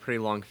pretty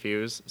long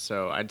fuse,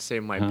 so I'd say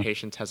my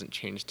patience hasn't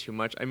changed too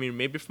much. I mean,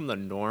 maybe from the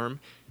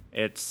norm,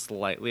 it's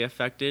slightly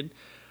affected.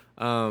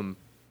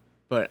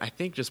 But I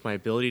think just my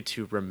ability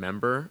to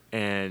remember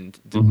and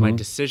my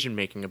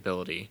decision-making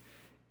ability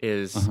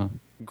is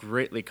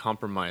greatly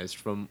compromised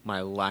from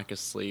my lack of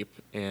sleep.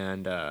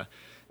 And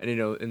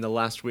in the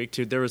last week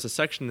too, there was a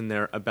section in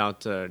there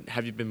about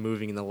have you been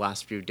moving in the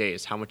last few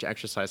days? How much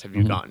exercise have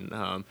you gotten?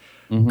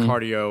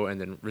 Cardio,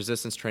 and then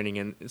resistance training,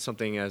 and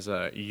something as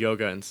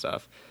yoga and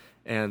stuff.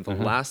 And the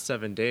last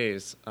 7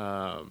 days,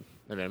 I'm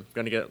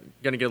gonna get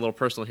a little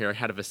personal here. I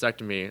had a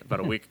vasectomy about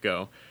a week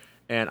ago,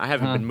 and I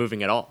haven't been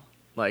moving at all.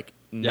 Like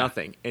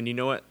nothing. And you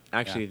know what?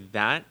 Actually,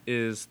 that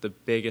is the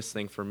biggest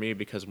thing for me,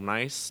 because when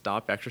I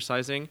stop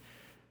exercising,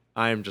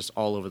 I'm just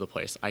all over the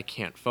place. I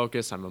can't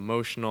focus. I'm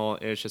emotional.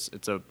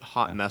 It's a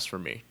hot mess for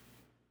me.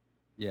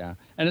 Yeah,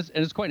 and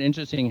it's quite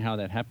interesting how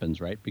that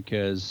happens, right?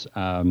 Because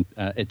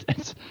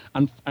it's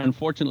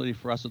unfortunately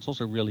for us, it's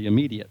also really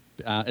immediate,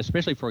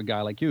 especially for a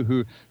guy like you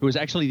who is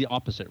actually the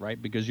opposite,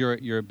 right? Because you're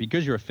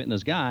a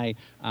fitness guy,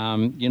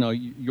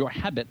 your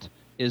habit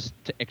is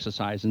to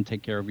exercise and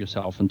take care of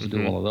yourself and to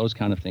do all of those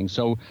kind of things.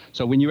 So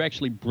when you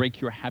actually break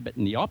your habit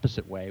in the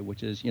opposite way,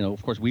 which is,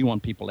 of course we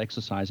want people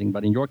exercising,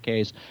 but in your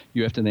case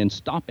you have to then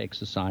stop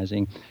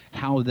exercising.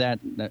 How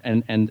that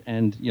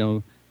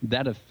and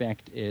that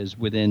effect is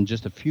within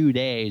just a few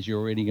days,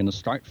 you're already going to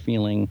start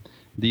feeling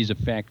these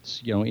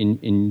effects,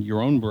 in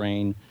your own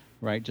brain,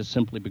 right? Just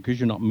simply because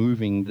you're not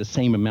moving the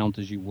same amount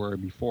as you were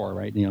before,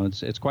 right?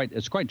 It's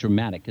quite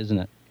dramatic, isn't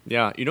it?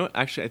 Yeah.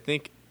 Actually, I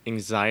think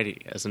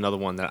anxiety is another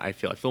one that I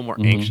feel more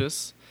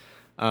anxious.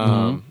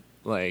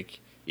 Like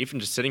even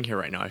just sitting here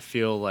right now, I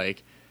feel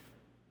like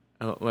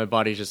my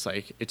body's just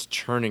like it's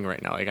churning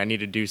right now. Like I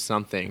need to do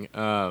something.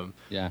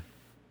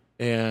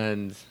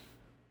 And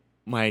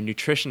my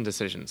nutrition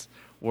decisions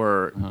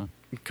were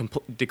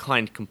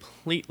declined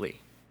completely.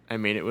 I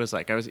mean, it was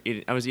like I was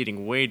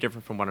eating way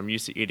different from what I'm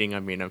used to eating. I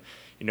mean,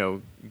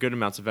 good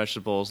amounts of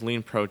vegetables,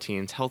 lean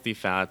proteins, healthy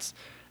fats,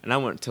 and I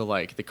went to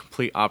like the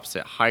complete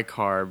opposite: high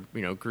carb,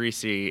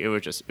 greasy. It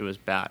was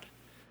bad.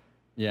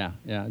 Yeah.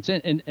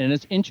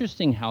 It's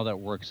interesting how that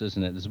works,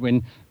 isn't it? Is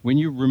when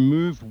you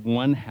remove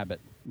one habit,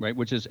 right,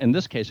 which is in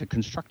this case a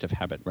constructive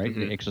habit, right?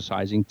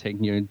 Exercising,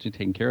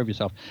 taking care of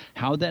yourself,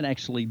 how that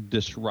actually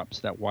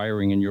disrupts that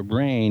wiring in your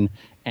brain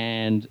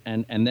and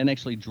then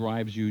actually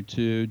drives you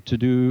to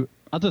do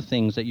other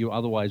things that you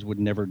otherwise would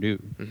never do,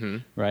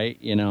 right?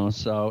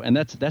 So and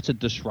that's a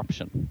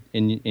disruption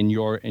in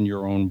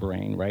your own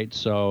brain, right?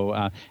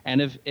 So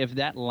and if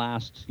that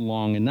lasts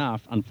long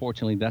enough,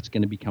 unfortunately, that's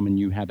going to become a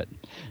new habit,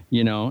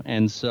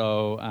 and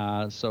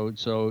so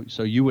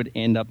you would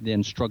end up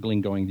then struggling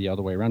going the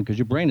other way around because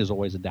your brain is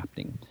always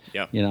adapting,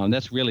 and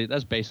that's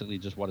basically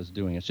just what it's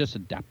doing. It's just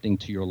adapting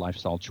to your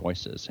lifestyle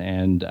choices,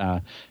 and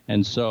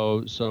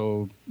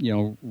so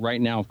right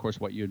now, of course,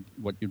 what you'd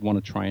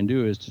want to try and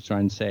do is to try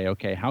and say,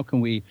 okay, how can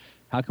we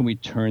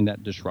turn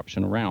that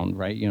disruption around,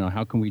 right?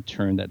 How can we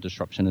turn that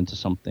disruption into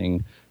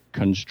something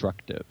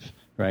constructive,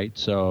 right?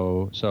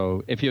 So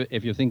if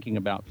you're thinking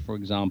about, for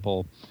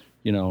example,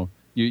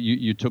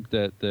 you took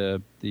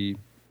the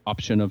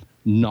option of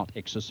not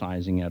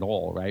exercising at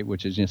all, right?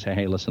 Which is say,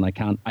 hey, listen, I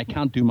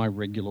can't do my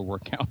regular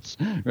workouts,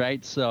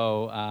 right?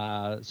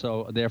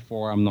 So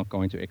therefore I'm not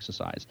going to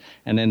exercise,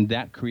 and then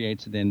that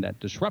creates that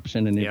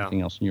disruption and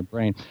everything else in your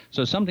brain.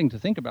 So something to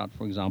think about,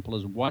 for example,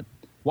 is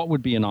what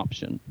would be an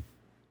option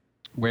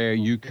where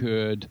you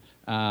could,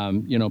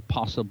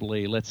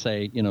 possibly, let's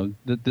say,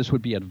 this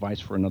would be advice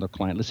for another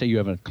client. Let's say you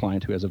have a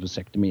client who has a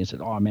vasectomy and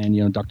said, oh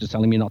man, doctor's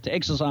telling me not to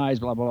exercise,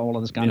 blah, blah, blah, all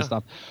of this kind of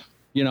stuff.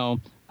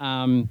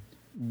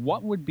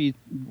 What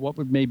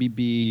would maybe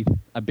be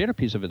a better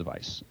piece of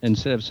advice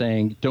instead of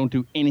saying don't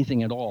do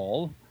anything at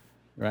all,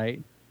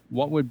 right?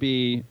 What would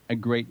be a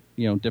great,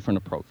 different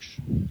approach?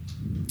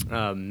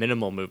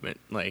 Minimal movement,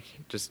 like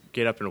just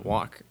get up and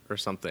walk or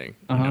something.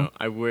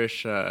 I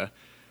wish,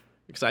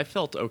 because I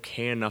felt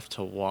okay enough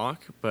to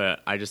walk,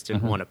 but I just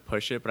didn't want to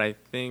push it. But I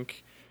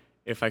think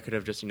if I could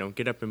have just,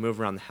 get up and move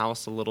around the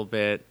house a little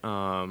bit,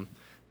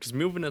 because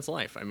movement is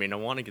life. I mean, I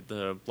want to get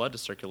the blood to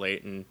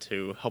circulate and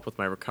to help with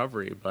my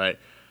recovery, but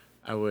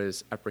I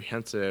was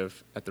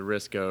apprehensive at the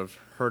risk of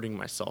hurting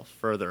myself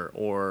further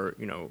or,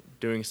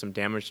 doing some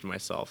damage to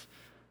myself.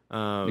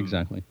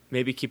 Exactly.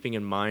 Maybe keeping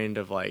in mind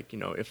of like,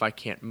 if I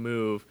can't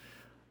move,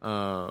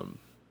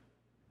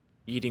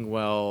 eating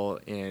well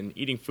and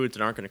eating foods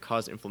that aren't going to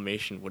cause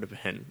inflammation would have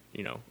been,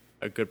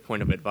 a good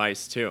point of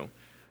advice too.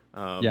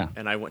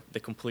 And I went the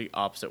complete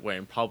opposite way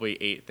and probably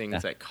ate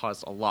things that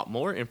caused a lot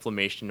more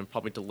inflammation and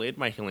probably delayed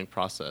my healing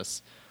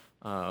process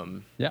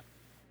during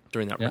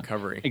that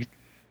recovery.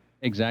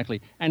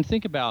 Exactly. And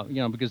think about,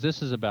 because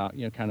this is about,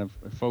 kind of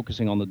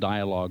focusing on the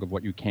dialogue of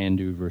what you can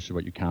do versus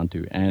what you can't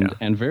do.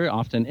 And very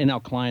often in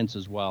our clients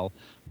as well,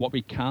 what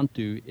we can't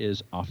do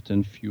is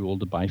often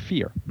fueled by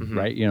fear,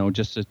 right?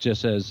 Just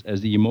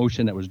as the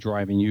emotion that was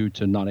driving you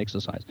to not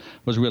exercise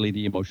was really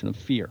the emotion of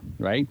fear,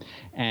 right?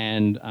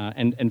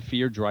 And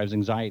fear drives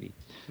anxiety.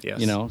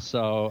 Yes.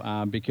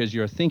 So because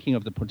you're thinking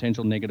of the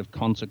potential negative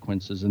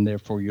consequences and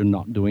therefore you're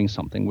not doing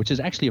something, which is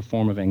actually a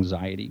form of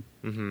anxiety.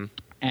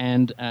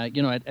 And,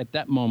 at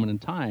that moment in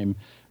time,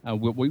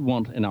 what we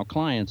want in our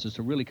clients is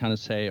to really kind of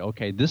say,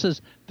 okay, this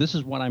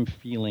is what I'm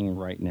feeling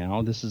right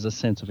now. This is a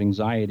sense of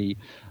anxiety.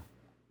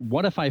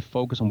 What if I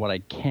focus on what I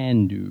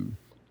can do,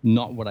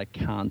 not what I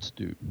can't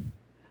do?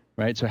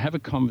 Right? So have a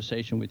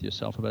conversation with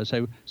yourself about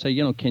it. Say,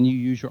 can you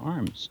use your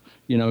arms?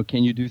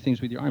 Can you do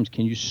things with your arms?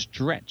 Can you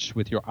stretch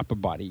with your upper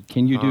body?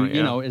 Can you do,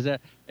 is that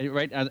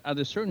right? Are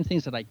there certain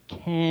things that I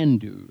can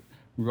do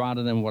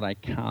rather than what I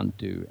can't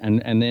do?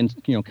 And then,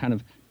 kind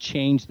of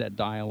change that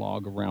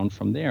dialogue around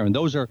from there. And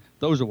those are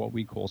what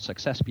we call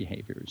success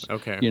behaviors.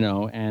 Okay.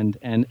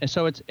 And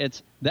so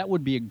it's that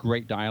would be a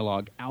great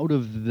dialogue out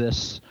of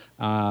this,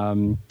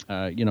 kind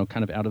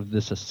of out of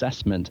this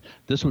assessment.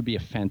 This would be a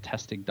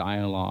fantastic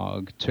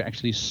dialogue to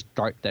actually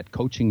start that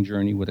coaching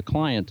journey with a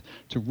client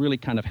to really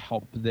kind of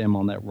help them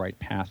on that right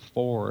path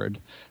forward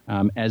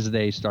as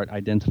they start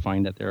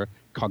identifying that their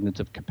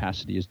cognitive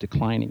capacity is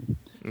declining.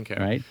 Okay.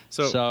 Right.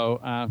 So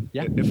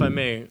yeah. If I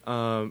may,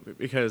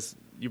 because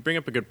you bring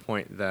up a good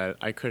point that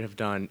I could have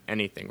done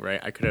anything, right?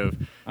 I could have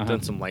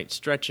done some light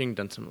stretching,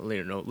 done some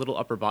little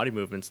upper body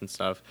movements and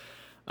stuff.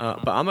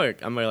 But I'm a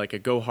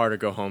go hard or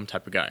go home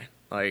type of guy.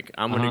 Like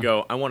I'm gonna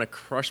go. I want to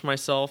crush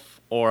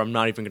myself, or I'm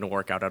not even gonna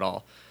work out at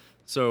all.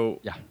 So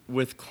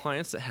with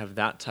clients that have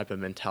that type of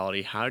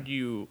mentality, how do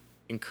you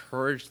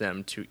encourage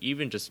them to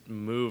even just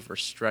move or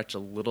stretch a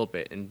little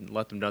bit and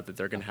let them know that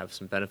they're going to have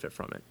some benefit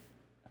from it?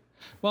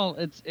 Well,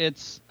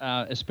 it's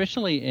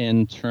especially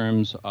in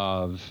terms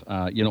of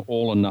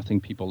all or nothing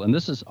people, and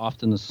this is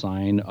often a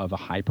sign of a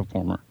high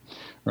performer,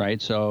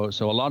 right? So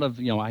a lot of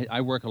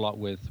I work a lot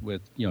with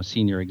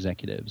senior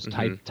executives,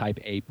 type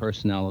A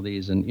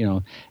personalities, and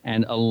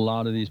a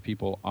lot of these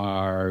people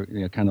are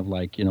kind of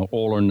like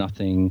all or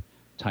nothing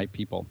type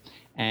people,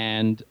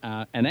 and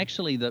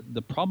actually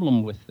the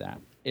problem with that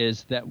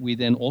is that we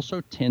then also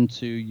tend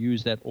to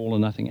use that all or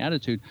nothing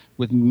attitude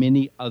with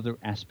many other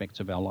aspects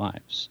of our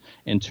lives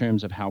in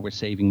terms of how we're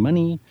saving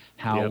money,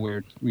 how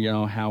we're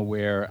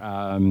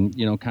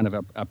kind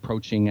of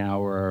approaching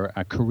our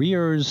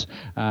careers.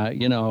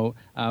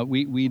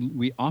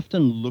 We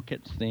often look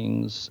at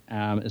things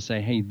and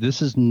say, hey,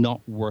 this is not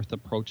worth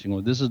approaching,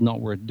 or this is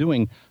not worth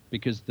doing,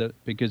 because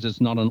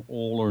it's not an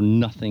all or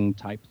nothing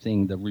type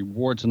thing. The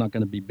rewards are not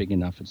going to be big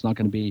enough. It's not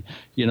going to be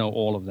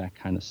all of that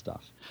kind of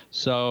stuff.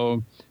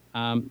 So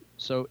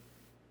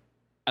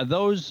are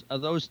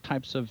those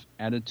types of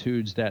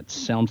attitudes that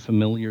sound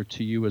familiar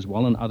to you as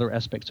well in other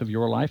aspects of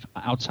your life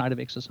outside of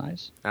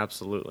exercise?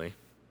 Absolutely.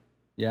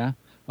 Yeah.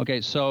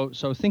 Okay. So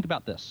think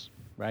about this,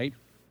 right?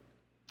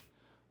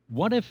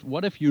 What if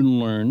you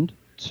learned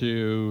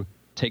to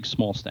take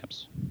small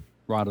steps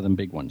rather than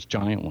big ones,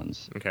 giant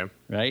ones? Okay.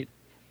 Right.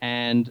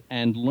 And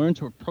learn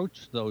to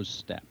approach those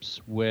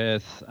steps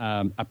with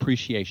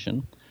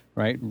appreciation,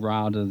 right,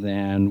 rather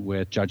than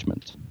with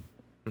judgment.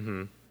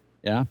 Mm-hmm.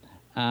 Yeah.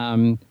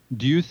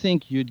 Do you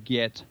think you'd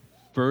get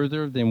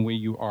further than where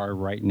you are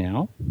right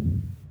now?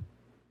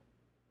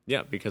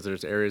 Yeah, because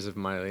there's areas of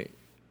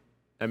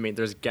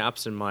there's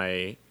gaps in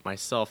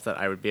myself that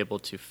I would be able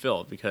to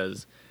fill,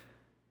 because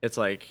it's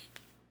like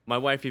my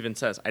wife even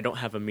says, I don't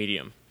have a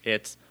medium.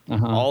 It's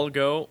all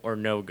go or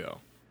no go.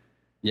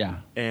 Yeah.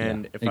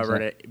 And if I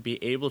were to be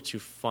able to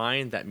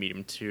find that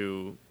medium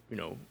to,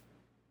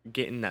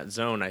 get in that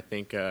zone, I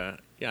think,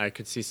 I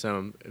could see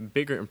some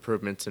bigger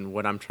improvements in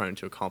what I'm trying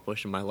to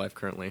accomplish in my life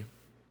currently.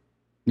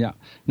 Yeah.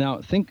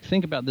 Now,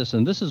 think about this,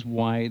 and this is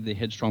why the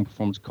Headstrong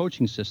Performance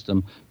Coaching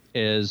System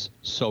is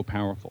so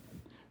powerful.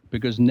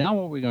 Because now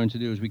what we're going to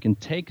do is we can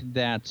take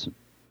that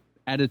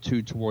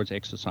attitude towards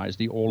exercise,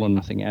 the all or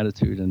nothing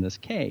attitude in this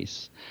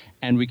case,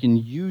 and we can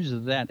use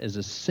that as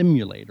a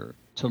simulator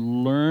to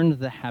learn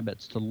the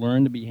habits, to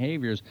learn the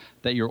behaviors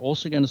that you're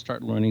also going to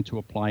start learning to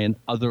apply in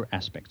other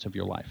aspects of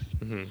your life,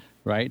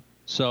 right?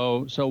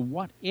 So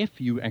what if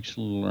you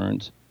actually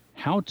learned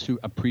how to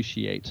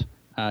appreciate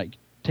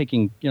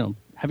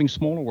having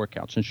smaller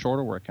workouts and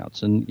shorter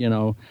workouts,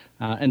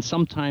 and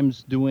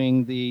sometimes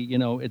doing the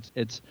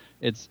it's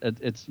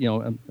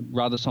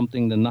rather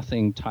something than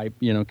nothing type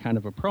kind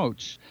of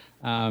approach,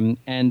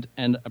 and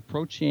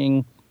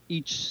approaching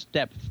each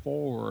step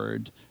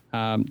forward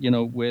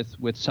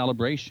with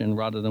celebration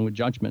rather than with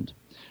judgment,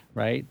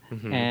 right?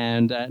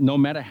 And no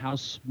matter how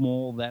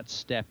small that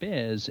step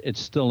is, it's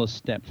still a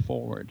step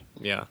forward.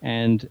 Yeah.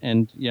 And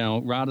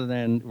rather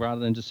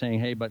than just saying,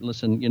 hey, but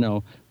listen,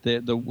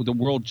 the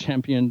world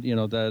champion,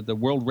 the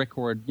world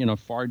record,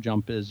 far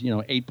jump is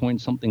 8 point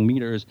something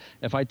meters.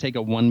 If I take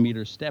a 1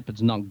 meter step,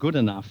 it's not good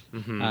enough.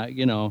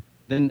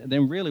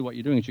 Then really what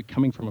you're doing is you're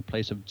coming from a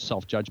place of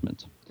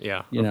self-judgment.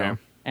 Yeah. Okay.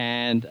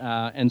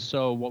 And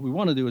so what we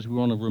want to do is we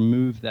want to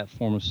remove that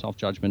form of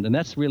self-judgment, and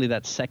that's really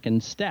that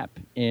second step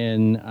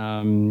in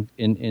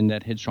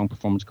that Headstrong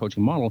Performance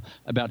Coaching model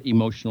about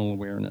emotional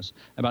awareness,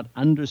 about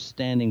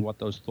understanding what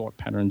those thought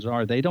patterns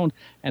are.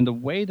 And the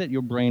way that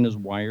your brain is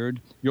wired,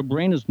 your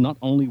brain is not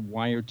only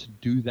wired to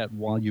do that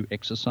while you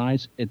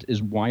exercise, it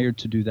is wired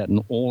to do that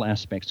in all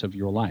aspects of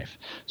your life.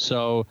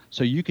 So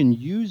you can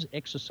use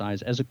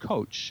exercise as a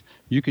coach.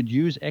 You could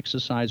use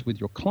exercise with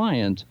your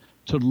client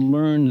to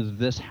learn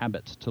this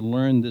habit, to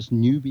learn this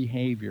new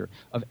behavior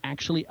of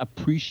actually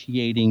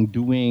appreciating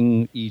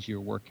doing easier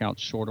workouts,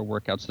 shorter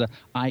workouts,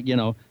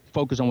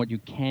 focus on what you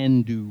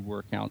can do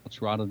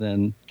workouts rather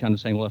than kind of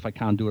saying, well, if I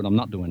can't do it, I'm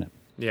not doing it.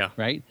 Yeah.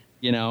 Right?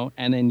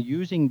 And then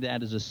using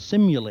that as a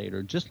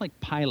simulator, just like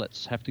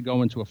pilots have to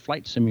go into a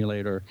flight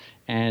simulator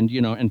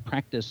and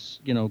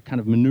practice, kind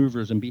of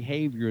maneuvers and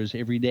behaviors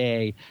every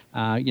day,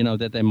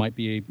 that they might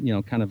be,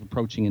 kind of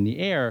approaching in the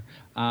air.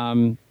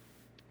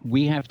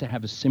 we have to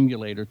have a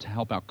simulator to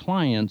help our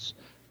clients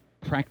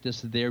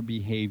practice their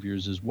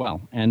behaviors as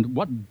well. And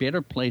what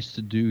better place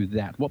to do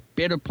that? What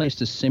better place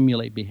to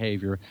simulate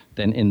behavior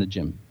than in the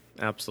gym?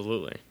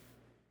 Absolutely.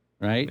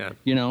 Right?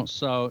 Yeah.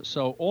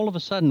 So all of a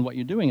sudden what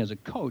you're doing as a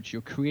coach,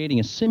 you're creating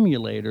a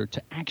simulator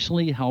to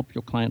actually help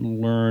your client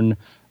learn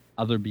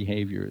other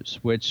behaviors,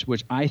 which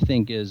I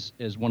think is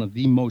one of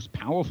the most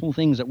powerful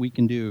things that we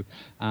can do.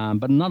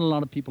 But not a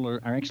lot of people are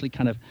actually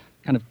kind of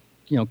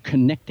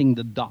connecting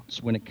the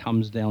dots when it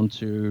comes down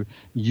to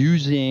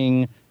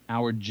using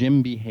our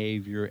gym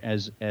behavior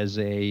as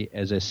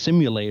a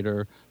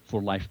simulator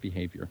for life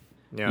behavior,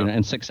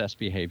 and success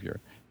behavior,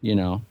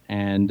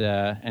 and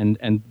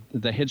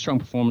the Headstrong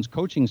Performance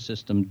coaching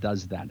system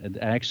does that. It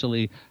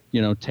actually,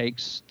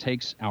 takes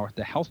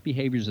the health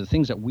behaviors, the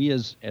things that we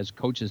as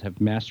coaches have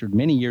mastered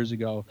many years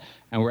ago,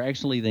 and we're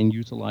actually then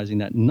utilizing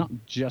that not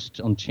just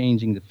on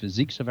changing the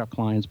physiques of our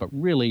clients, but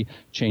really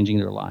changing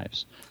their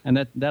lives. And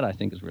that I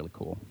think is really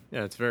cool.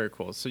 Yeah, it's very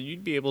cool. So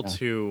you'd be able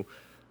to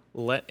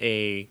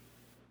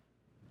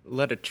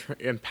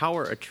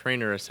empower a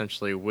trainer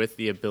essentially with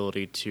the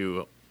ability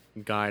to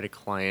guide a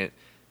client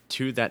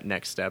to that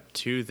next step,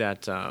 to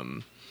that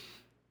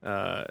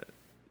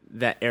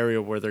that area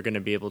where they're going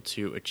to be able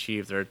to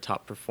achieve their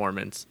top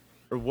performance.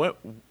 Or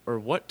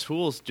what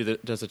tools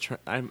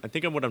I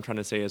think what I'm trying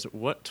to say is,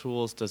 what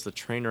tools does the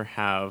trainer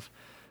have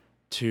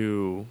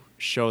to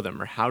show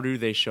them, or how do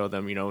they show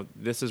them,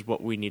 this is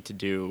what we need to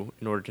do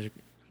in order to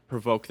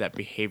provoke that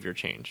behavior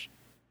change?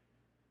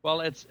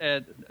 Well, it's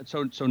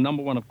so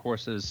number one, of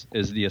course, is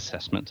the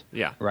assessment.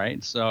 Yeah.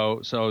 Right.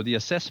 So the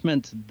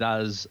assessment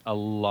does a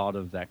lot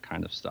of that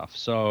kind of stuff.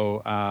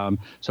 So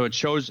it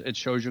shows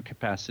your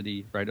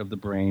capacity, right, of the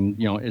brain.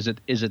 Is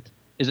it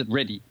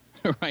ready?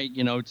 Right,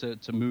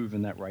 to move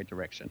in that right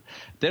direction.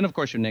 Then, of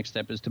course, your next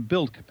step is to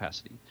build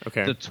capacity.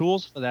 Okay. The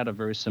tools for that are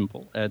very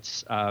simple.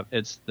 It's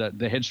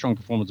the Headstrong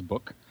Performance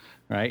book,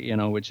 right?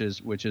 Which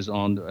is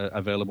on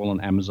available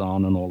on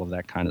Amazon and all of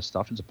that kind of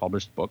stuff. It's a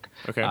published book.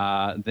 Okay.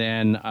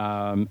 Then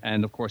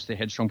and of course the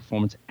Headstrong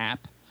Performance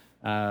app,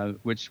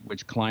 which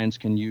clients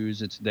can use.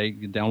 They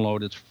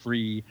download. It's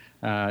free.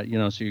 So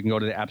you can go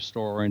to the App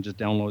Store and just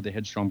download the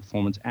Headstrong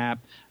Performance app.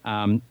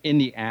 In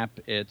the app,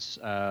 it's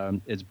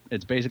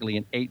basically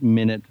an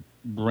 8-minute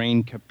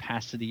brain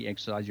capacity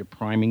exercise. You're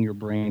priming your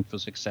brain for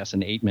success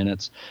in 8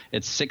 minutes.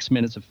 It's 6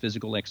 minutes of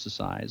physical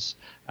exercise,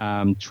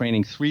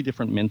 training 3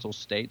 different mental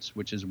states,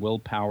 which is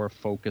willpower,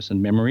 focus,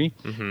 and memory.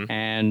 Mm-hmm.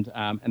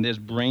 And there's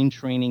brain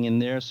training in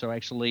there. So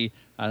actually,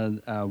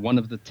 one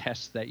of the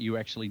tests that you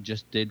actually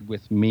just did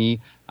with me,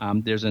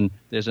 there's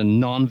a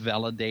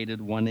non-validated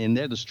one in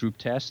there, the Stroop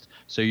test.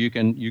 So you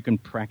can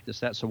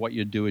practice that. So what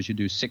you do is you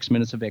do 6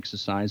 minutes of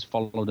exercise,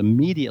 followed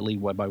immediately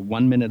by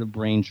 1 minute of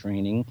brain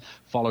training,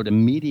 followed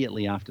immediately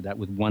after that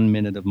with 1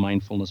 minute of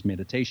mindfulness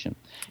meditation.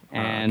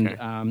 And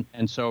okay.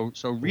 And so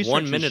research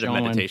 1 minute of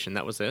meditation,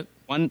 that was it?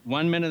 1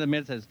 minute of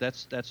meditation,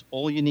 that's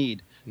all you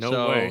need. No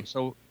way.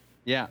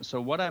 Yeah. So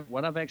what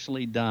I've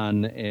actually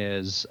done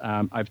is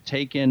I've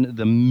taken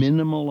the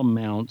minimal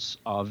amounts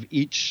of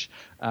each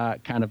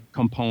kind of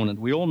component.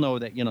 We all know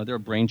that there are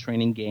brain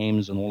training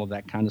games and all of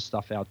that kind of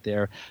stuff out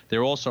there. There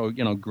are also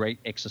great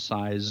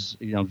exercise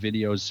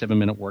videos,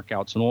 7-minute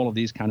workouts, and all of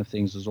these kind of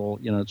things is all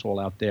it's all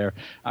out there.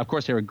 Of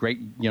course, there are great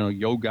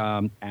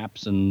yoga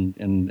apps and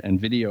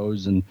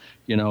videos and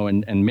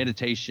and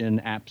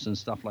meditation apps and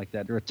stuff like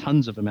that. There are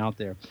tons of them out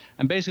there.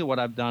 And basically, what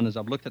I've done is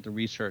I've looked at the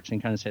research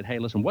and kind of said, hey,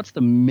 listen, what's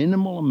the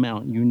minimal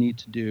amount you need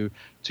to do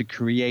to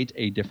create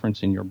a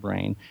difference in your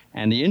brain?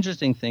 And the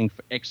interesting thing,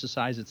 for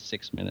exercise, it's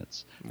 6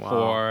 minutes.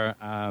 Wow.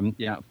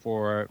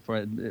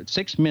 For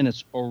 6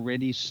 minutes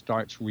already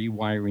starts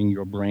rewiring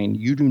your brain.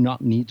 You do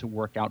not need to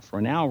work out for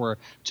an hour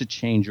to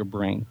change your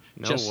brain.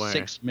 No Just way.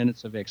 6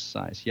 minutes of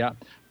exercise. Yeah.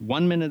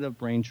 1 minute of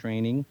brain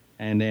training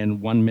and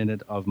then 1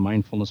 minute of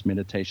mindfulness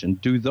meditation.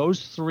 Do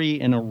those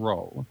 3 in a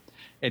row.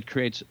 It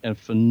creates a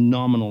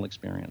phenomenal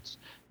experience.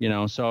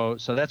 So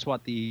that's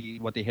what the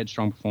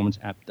Headstrong Performance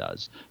app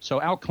does.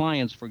 So our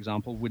clients, for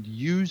example, would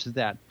use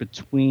that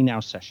between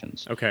our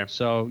sessions. Okay.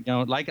 So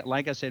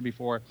like I said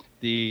before,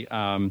 the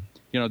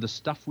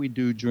stuff we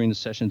do during the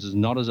sessions is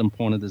not as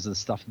important as the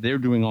stuff they're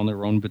doing on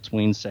their own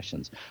between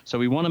sessions. So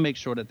we want to make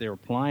sure that they're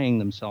applying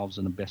themselves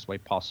in the best way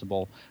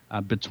possible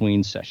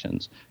between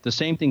sessions. The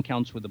same thing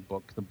counts with the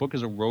book. The book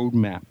is a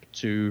roadmap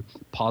to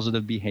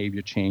positive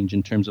behavior change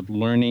in terms of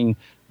learning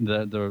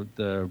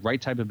the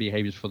right type of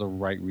behaviors for the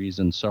right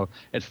reasons. So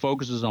it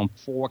focuses on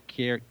 4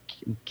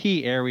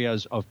 key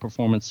areas of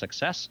performance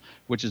success,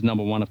 which is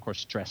number 1, of course,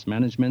 stress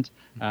management.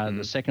 Mm-hmm.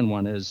 The second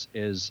one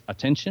is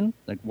attention.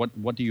 Like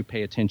what do you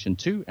pay attention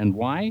to and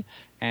why?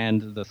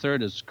 And the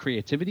third is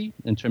creativity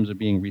in terms of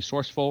being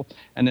resourceful.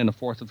 And then the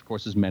fourth, of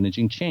course, is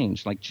managing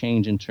change, like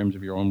change in terms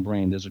of your own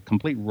brain. There's a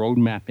complete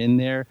roadmap in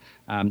there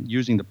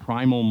using the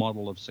primal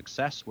model of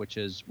success, which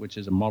is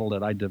a model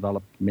that I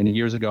developed many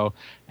years ago.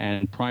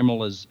 And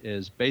primal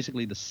is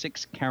basically the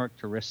 6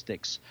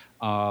 characteristics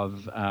or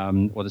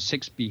the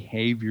 6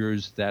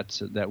 behaviors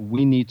that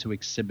we need to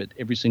exhibit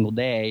every single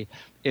day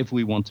if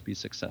we want to be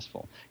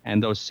successful.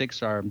 And those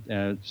 6 are,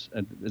 is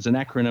an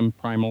acronym,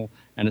 PRIMAL,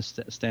 and it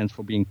stands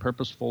for being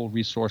purposeful,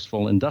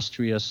 resourceful,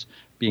 industrious,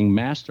 being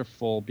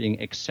masterful,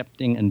 being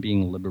accepting, and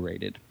being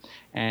liberated.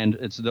 And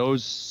it's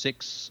those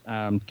 6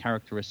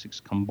 characteristics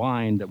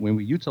combined that when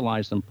we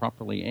utilize them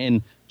properly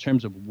in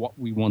terms of what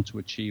we want to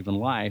achieve in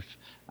life,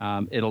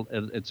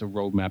 it's a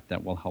roadmap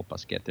that will help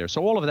us get there.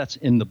 So all of that's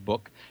in the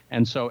book.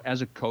 And so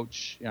as a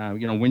coach,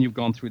 when you've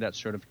gone through that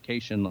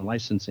certification, the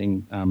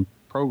licensing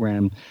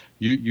program,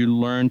 you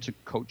learn to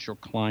coach your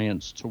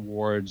clients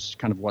towards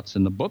kind of what's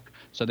in the book.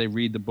 So they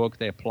read the book,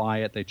 they apply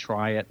it, they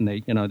try it, and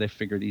they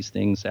figure these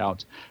things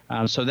out.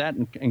 So that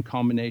in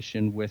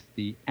combination with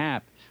the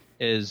app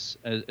is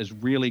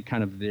really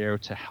kind of there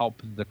to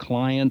help the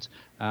client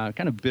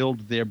kind of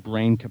build their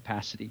brain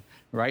capacity,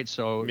 right?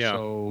 So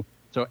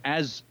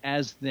as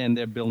then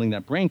they're building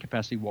that brain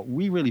capacity, what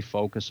we really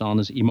focus on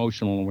is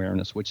emotional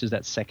awareness, which is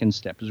that second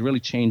step, is really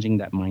changing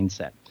that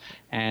mindset,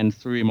 and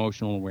through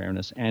emotional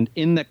awareness. And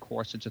in that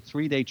course, it's a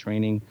 3-day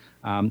training,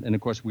 and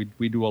of course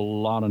we do a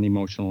lot on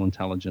emotional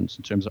intelligence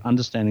in terms of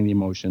understanding the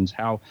emotions,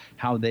 how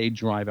they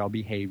drive our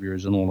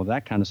behaviors and all of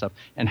that kind of stuff,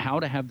 and how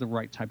to have the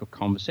right type of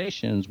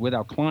conversations with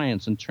our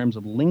clients in terms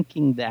of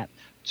linking that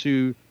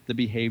to the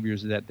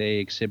behaviors that they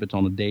exhibit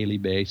on a daily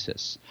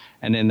basis.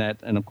 And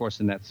of course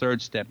in that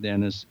third step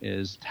then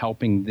is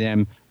helping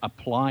them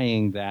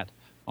applying that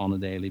on a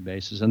daily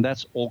basis. And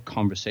that's all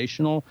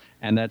conversational,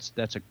 and that's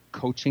a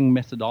coaching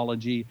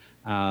methodology.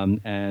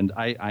 And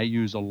I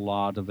use a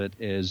lot of it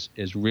is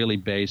really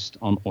based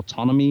on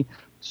autonomy.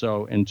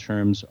 So in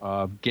terms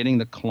of getting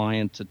the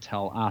client to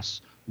tell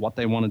us what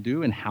they want to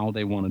do and how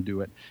they want to do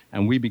it.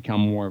 And we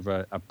become more of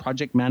a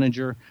project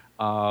manager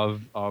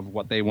of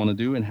what they want to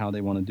do and how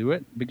they want to do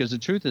it. Because the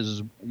truth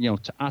is,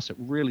 to us, it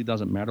really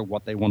doesn't matter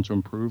what they want to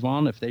improve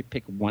on. If they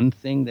pick one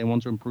thing they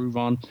want to improve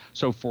on.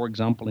 So, for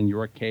example, in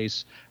your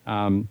case,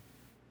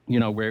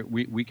 where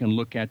we can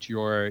look at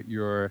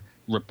your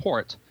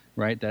report,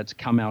 right, that's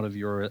come out of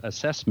your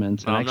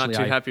assessment. Well, I'm not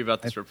too happy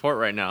about this report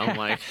right now. I'm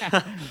like,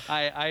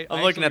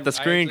 I'm looking at the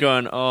screen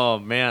going, oh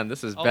man,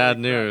 this is bad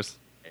news.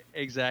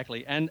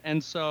 Exactly,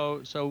 and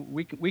so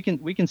we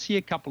can see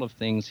a couple of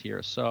things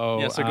here. So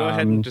yeah, so go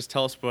ahead and just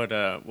tell us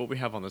what we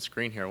have on the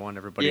screen here. I want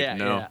everybody to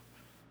know. Yeah.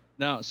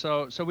 No,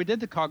 so we did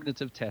the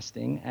cognitive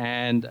testing,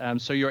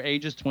 and so your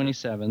age is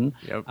 27.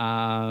 Yep.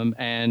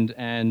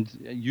 And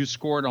you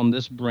scored on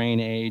this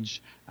brain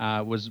age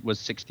was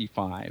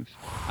 65.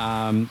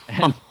 And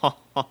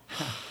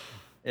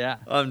yeah,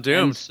 I'm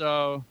doomed. And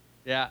so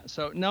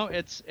no,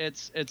 it's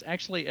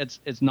actually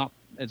it's not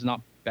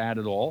bad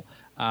at all.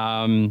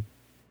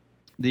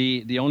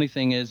 The only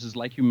thing is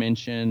like you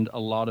mentioned, a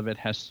lot of it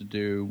has to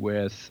do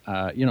with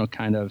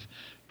kind of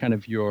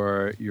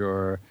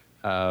your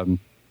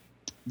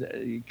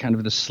kind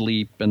of the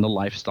sleep and the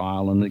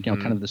lifestyle and the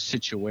kind of the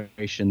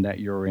situation that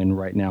you're in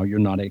right now. You're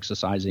not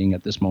exercising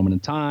at this moment in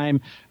time.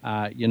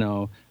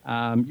 You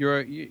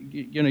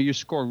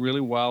score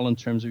really well in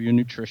terms of your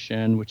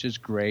nutrition, which is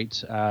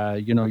great.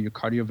 Your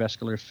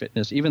cardiovascular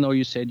fitness, even though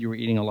you said you were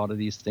eating a lot of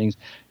these things,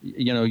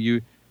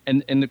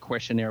 And in the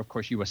questionnaire, of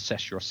course, you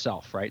assess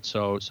yourself, right?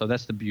 So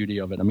that's the beauty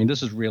of it. I mean,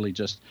 this is really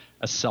just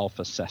a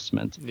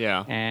self-assessment.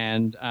 Yeah.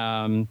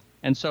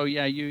 And so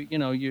yeah,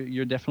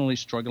 you're definitely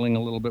struggling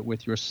a little bit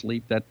with your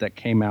sleep. That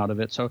came out of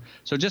it. So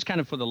just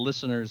kind of for the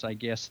listeners, I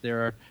guess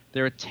there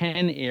are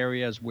 10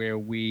 areas where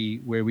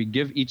we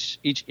give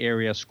each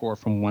area a score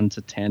from 1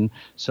 to 10.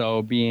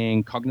 So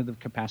being cognitive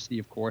capacity,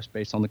 of course,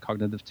 based on the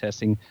cognitive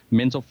testing,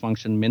 mental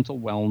function, mental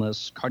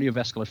wellness,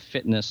 cardiovascular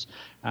fitness.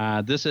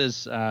 This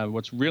is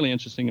what's really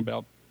interesting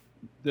about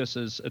this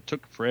is it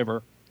took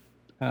forever.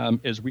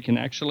 Is we can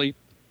actually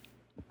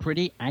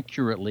pretty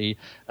accurately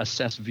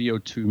assess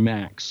VO2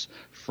 max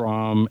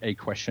from a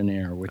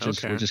questionnaire, which is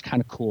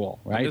kind of cool,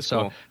 right? That is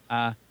cool.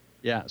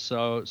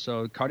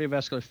 So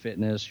cardiovascular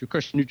fitness, your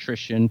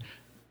nutrition,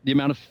 the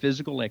amount of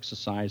physical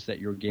exercise that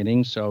you're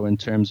getting. So in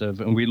terms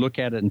of, and we look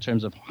at it in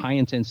terms of high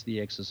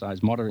intensity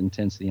exercise, moderate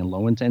intensity, and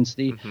low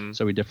intensity. Mm-hmm.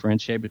 So we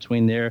differentiate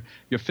between there.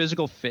 Your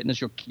physical fitness,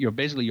 your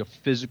basically your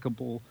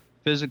physical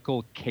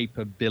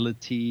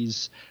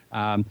capabilities.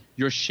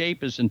 Your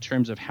shape is in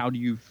terms of how do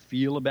you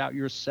feel about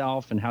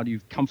yourself and how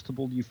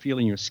comfortable do you feel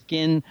in your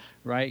skin,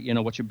 right?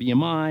 What's your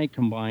BMI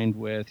combined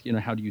with,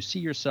 how do you see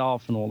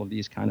yourself and all of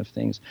these kind of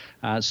things.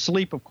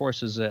 Sleep, of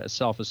course, is a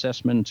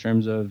self-assessment in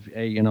terms of,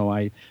 hey,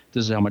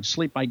 this is how much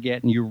sleep I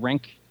get, and you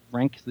rank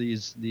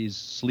these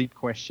sleep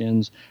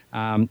questions,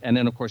 and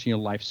then of course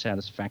life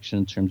satisfaction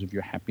in terms of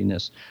your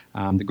happiness.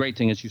 The great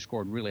thing is you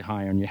scored really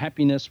high on your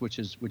happiness, which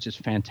is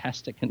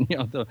fantastic, and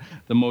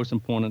the most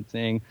important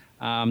thing.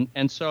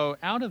 And so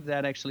out of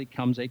that actually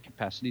comes a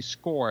capacity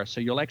score.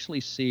 So you'll actually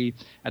see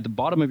at the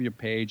bottom of your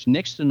page,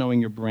 next to knowing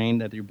your brain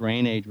that your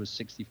brain age was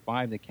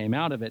 65 that came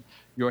out of it,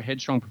 your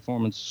Headstrong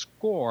Performance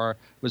score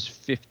was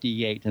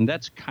 58, and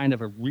that's kind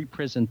of a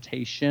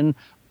representation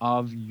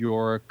of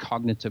your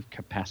cognitive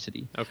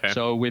capacity. Okay.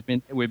 So we've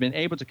been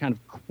able to kind of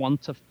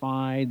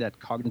quantify that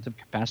cognitive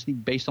capacity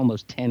based on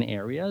those 10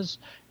 areas.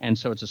 And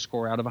so it's a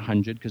score out of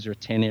 100 because there are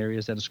 10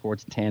 areas that a score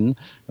to 10,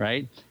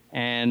 right?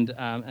 And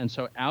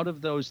so out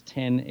of those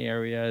 10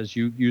 areas,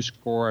 you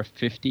score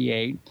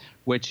 58,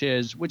 which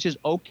is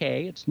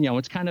okay. It's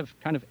it's kind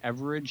of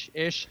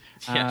average-ish.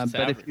 Yeah,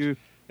 but average.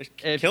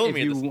 It's killing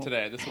me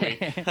this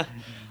week.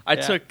 I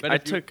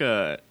took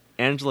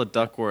Angela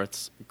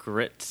Duckworth's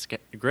grit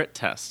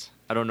test.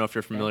 I don't know if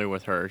you're familiar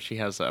with her. She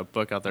has a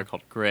book out there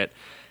called Grit,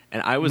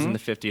 and I was in the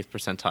 50th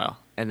percentile.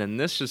 And then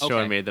this just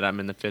showing me that I'm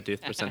in the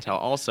 50th percentile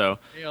also.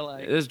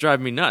 This is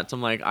driving me nuts.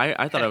 I'm like,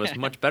 I thought I was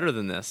much better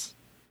than this.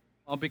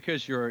 Well,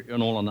 because you're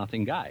an all or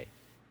nothing guy,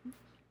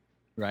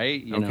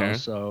 right? You know,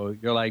 so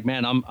you're like,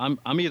 man,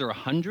 I'm either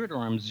 100 or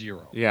I'm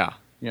 0. Yeah.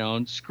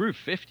 Screw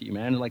 50,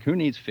 man. Like, who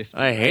needs 50?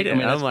 I hate it.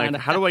 I'm like,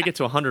 how do I get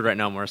to 100 right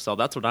now, Marcel?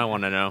 That's what I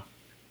want to know.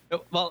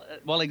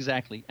 Well,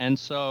 exactly. And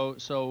so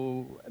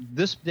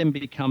this then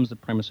becomes the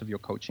premise of your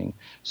coaching.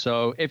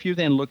 So if you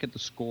then look at the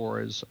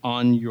scores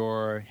on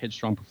your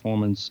Headstrong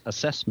Performance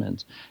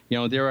Assessment,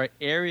 there are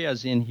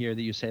areas in here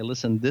that you say,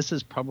 listen, this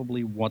is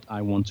probably what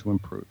I want to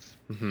improve,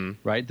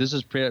 right? This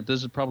is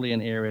probably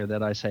an area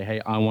that I say, hey,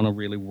 I want to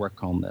really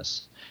work on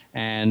this.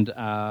 And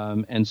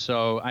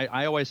so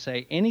I always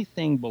say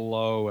anything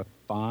below a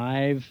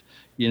 5,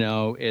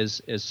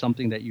 is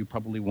something that you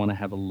probably want to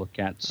have a look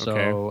at.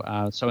 So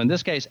so in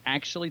this case,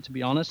 actually, to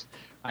be honest,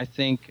 I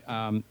think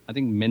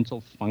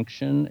mental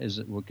function is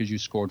because you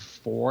scored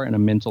 4 in a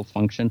mental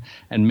function,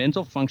 and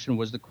mental function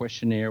was the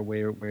questionnaire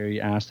where you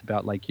asked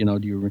about, like, do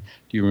you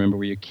remember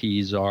where your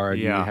keys are?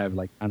 Do you have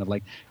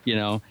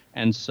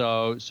and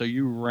so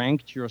you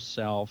ranked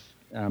yourself.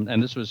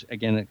 And this was,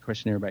 again, a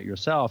questionnaire about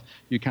yourself.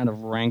 You kind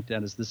of ranked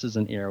that as this is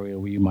an area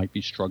where you might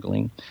be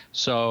struggling.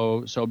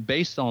 So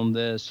based on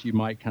this, you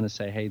might kind of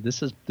say, hey,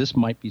 this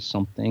might be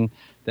something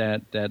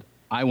that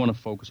I want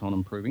to focus on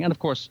improving. And of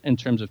course, in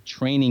terms of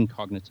training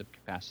cognitive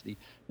capacity,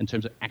 in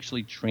terms of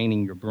actually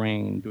training your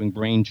brain, doing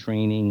brain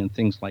training and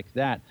things like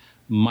that,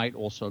 might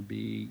also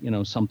be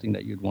something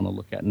that you'd want to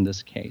look at in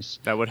this case.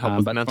 That would help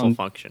with mental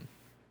function.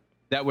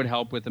 That would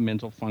help with the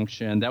mental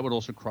function. That would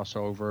also cross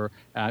over,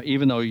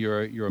 even though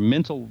you're a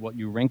mental,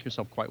 you rank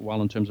yourself quite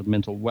well in terms of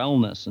mental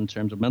wellness. In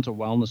terms of mental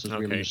wellness is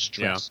really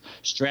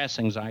stress,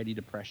 anxiety,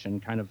 depression,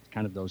 kind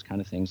of those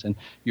kind of things. And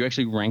you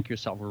actually rank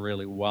yourself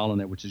really well in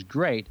there, which is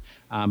great.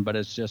 But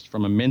it's just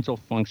from a mental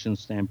function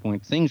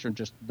standpoint, things are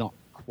just not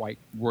quite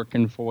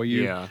working for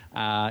you.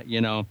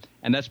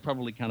 And that's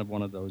probably kind of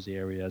one of those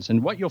areas.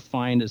 And what you'll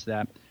find is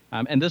that.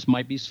 And this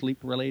might be sleep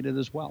related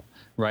as well,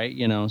 right?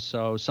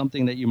 So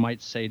something that you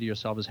might say to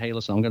yourself is, hey,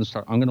 listen, I'm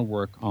going to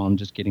work on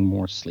just getting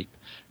more sleep,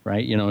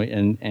 right?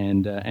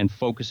 And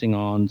focusing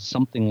on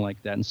something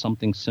like that and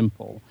something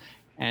simple.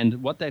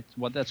 And what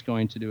that's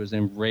going to do is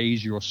then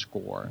raise your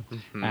score.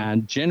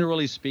 And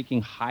generally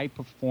speaking, high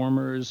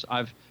performers,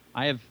 I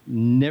have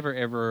never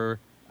ever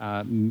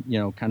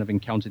kind of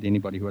encountered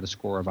anybody who had a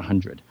score of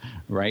 100,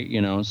 right?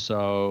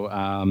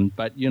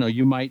 But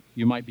you might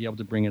be able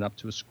to bring it up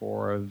to a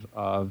score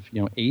of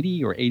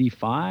 80 or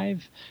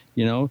 85.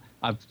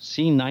 I've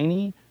seen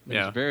 90.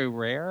 It's very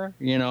rare.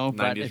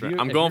 But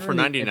I'm going for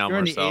 90 now,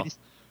 Marcel.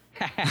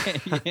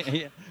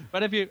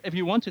 But if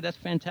you want to, that's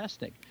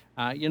fantastic.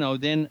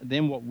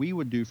 Then what we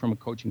would do from a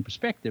coaching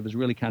perspective is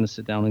really kind of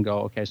sit down and go,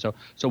 okay, so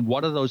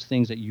what are those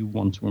things that you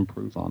want to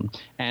improve on,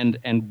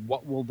 and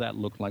what will that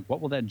look like?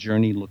 What will that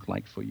journey look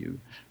like for you,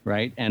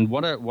 right? And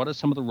what are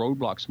some of the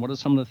roadblocks? What are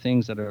some of the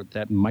things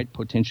that might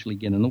potentially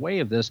get in the way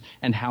of this,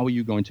 and how are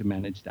you going to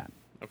manage that?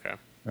 Okay,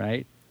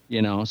 right.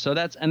 So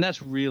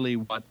that's really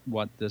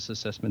what this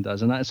assessment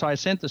does. And so I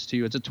sent this to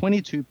you. It's a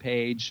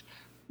 22-page.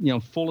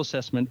 Full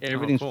assessment.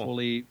 Everything's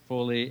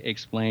fully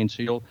explained.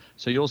 So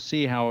you'll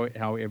see how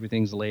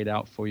everything's laid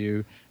out for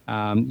you.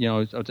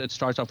 It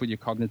starts off with your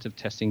cognitive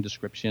testing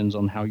descriptions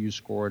on how you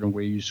scored and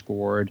where you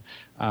scored.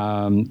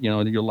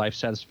 Your life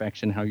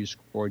satisfaction, how you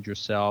scored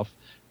yourself.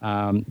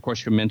 Of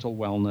course, your mental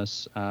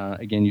wellness.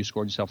 Again, you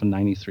scored yourself a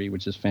 93,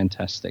 which is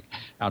fantastic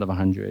out of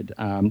 100.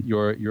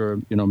 Your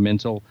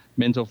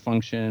mental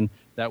function.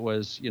 That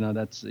was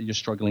you're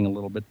struggling a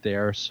little bit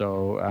there.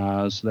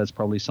 So that's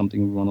probably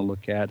something we want to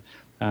look at.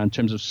 In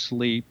terms of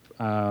sleep,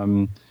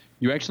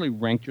 you actually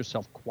rank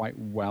yourself quite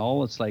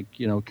well. It's like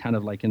kind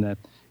of like in a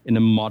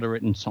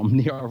moderate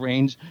insomnia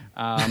range.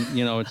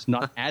 It's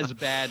not as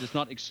bad. It's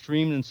not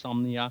extreme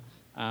insomnia.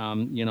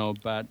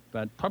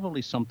 But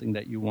probably something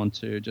that you want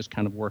to just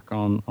kind of work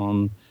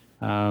on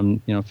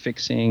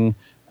fixing.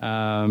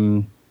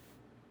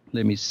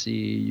 Let me see.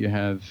 You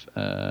have.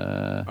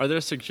 Are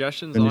there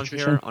suggestions on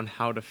here on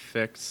how to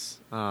fix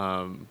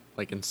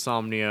like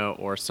insomnia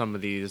or some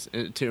of these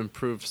to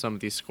improve some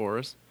of these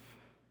scores?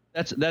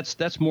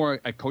 That's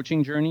more a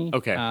coaching journey.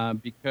 Okay.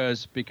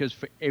 Because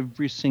for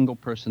every single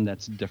person,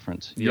 that's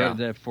different.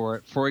 Yeah.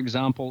 For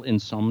example,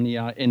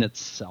 insomnia in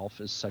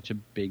itself is such a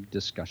big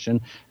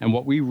discussion, and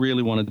what we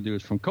really want to do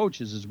is from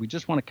coaches is we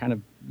just want to kind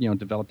of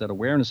develop that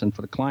awareness, and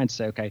for the client to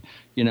say, okay,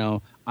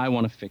 I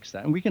want to fix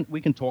that, and we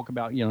can talk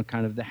about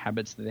kind of the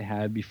habits that they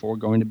have before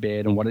going to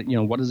bed, and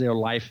what is their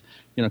life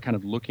kind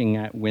of looking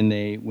at when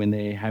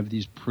they have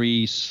these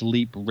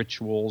pre-sleep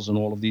rituals and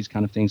all of these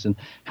kind of things, and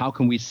how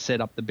can we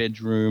set up the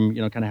bedroom,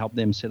 kind of help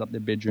them set up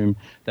their bedroom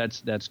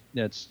that's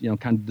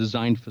kind of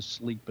designed for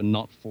sleep and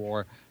not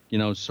for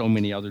so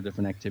many other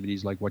different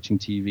activities like watching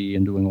TV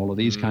and doing all of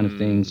these kind of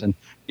things, and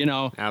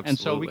and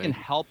so we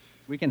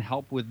can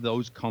help with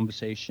those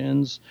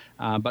conversations.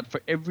 But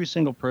for every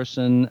single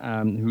person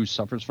who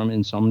suffers from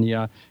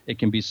insomnia, it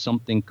can be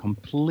something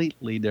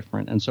completely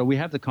different. And so we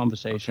have the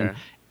conversation. Okay.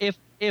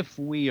 If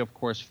we, of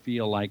course,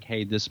 feel like,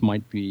 hey, this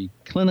might be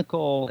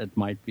clinical, it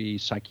might be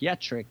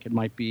psychiatric, it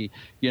might be,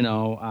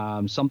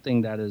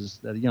 something that is,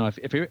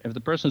 if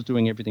the person's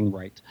doing everything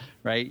right,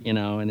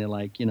 and they're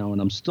like, and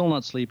I'm still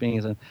not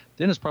sleeping,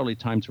 then it's probably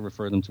time to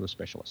refer them to a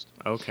specialist.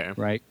 Okay.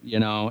 Right.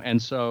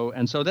 And so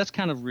that's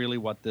kind of really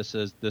what this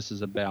is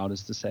about,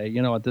 is to say,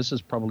 what, this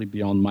is probably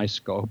beyond my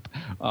scope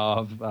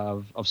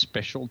of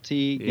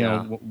specialty.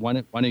 Yeah. Why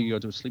don't you go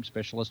to a sleep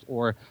specialist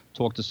or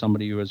talk to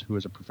somebody who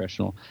is a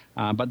professional?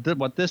 But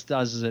what this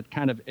does is it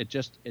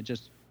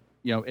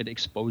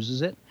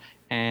exposes it,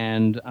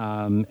 and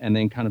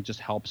then kind of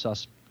just helps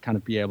us kind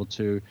of be able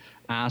to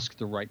ask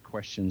the right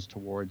questions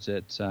towards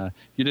it.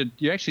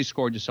 You actually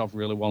scored yourself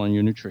really well on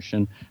your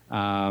nutrition.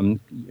 Alcohol,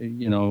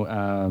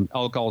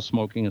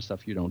 smoking, and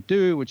stuff you don't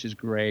do, which is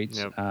great.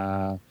 Yep.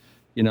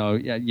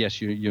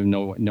 Yes,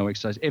 no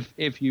exercise.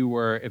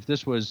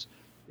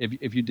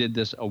 If you did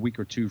this a week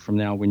or two from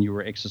now when you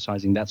were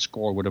exercising, that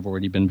score would have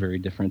already been very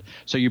different.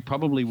 So you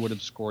probably would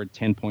have scored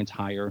 10 points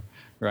higher,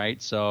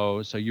 right?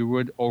 So you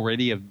would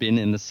already have been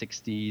in the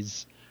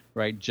 60s,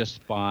 right?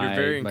 Just by You're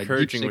very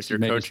encouraging with your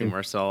coaching,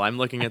 Marcel. I'm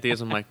looking at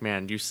these. I'm like,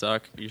 man, you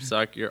suck.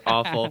 You're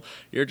awful.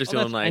 You're just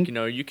feeling like,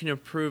 you can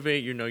improve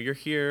it. You're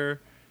here.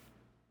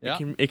 Yeah.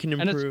 It can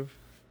improve.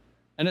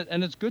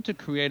 And it's good to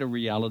create a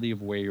reality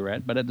of where you're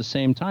at, but at the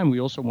same time, we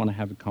also want to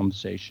have a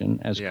conversation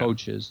as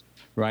coaches,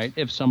 right?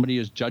 If somebody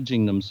is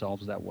judging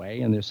themselves that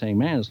way and they're saying,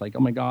 man, it's like, oh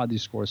my God,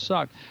 these scores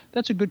suck.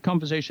 That's a good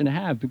conversation to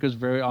have, because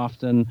very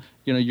often,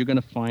 you're going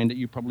to find that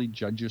you probably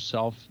judge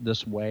yourself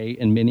this way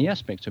in many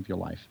aspects of your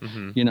life,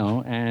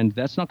 and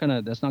that's not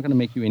going to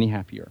make you any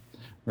happier.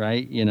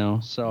 Right.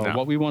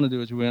 What we want to do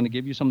is we want to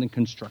give you something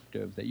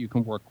constructive that you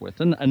can work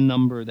with, and a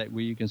number that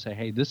where you can say,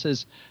 hey, this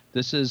is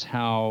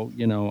how,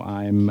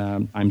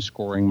 I'm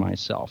scoring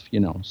myself,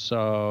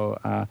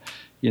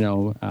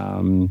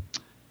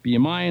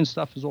 BMI and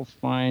stuff is all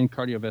fine.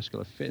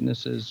 Cardiovascular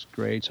fitness is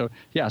great. So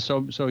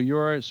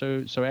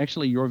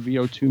actually your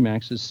VO2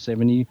 max is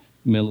 70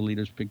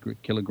 milliliters per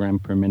kilogram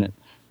per minute,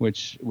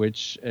 which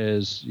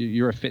is,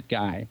 you're a fit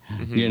guy,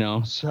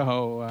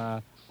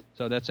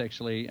 So that's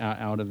actually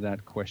out of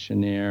that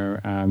questionnaire.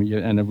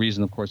 And the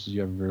reason, of course, is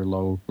you have a very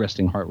low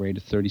resting heart rate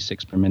of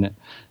 36 per minute,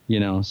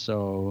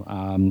 so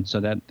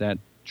that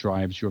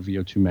drives your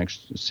VO2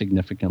 max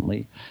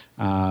significantly.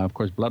 Of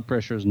course, blood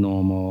pressure is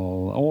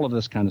normal. All of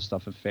this kind of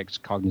stuff affects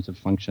cognitive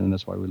function, and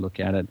that's why we look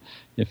at it,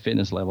 your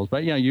fitness levels.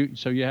 But you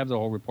have the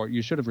whole report.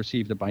 You should have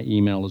received it by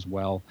email as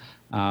well.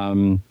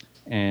 And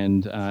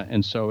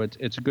so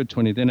it's a good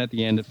 20. Then at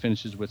the end, it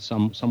finishes with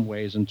some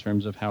ways in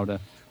terms of how to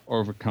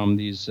overcome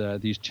these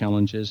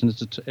challenges, and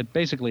it's a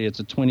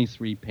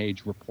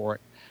 23-page report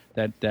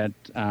that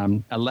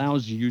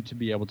allows you to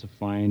be able to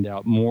find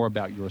out more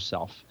about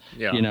yourself,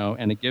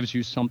 and it gives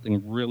you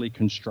something really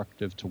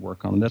constructive to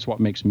work on, and that's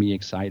what makes me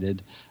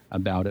excited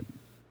about it.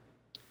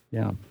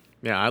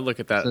 I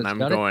look at that and I'm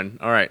going,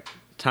 all right,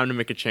 time to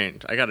make a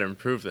change. I got to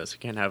improve this. I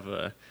can't have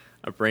a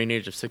brain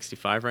age of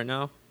 65 right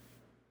now.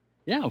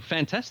 Yeah,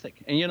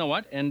 fantastic. And you know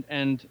what? And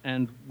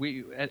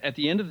we at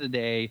the end of the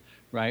day,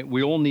 right?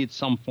 We all need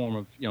some form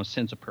of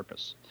sense of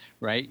purpose,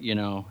 right?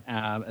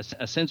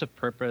 A sense of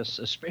purpose,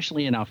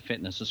 especially in our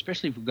fitness,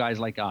 especially for guys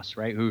like us,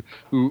 right?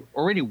 Who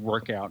already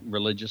work out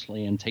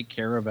religiously and take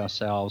care of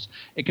ourselves.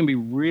 It can be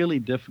really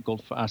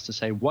difficult for us to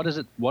say, what is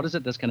it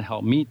that's going to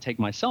help me take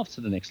myself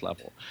to the next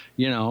level,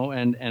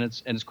 And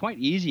it's quite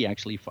easy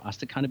actually for us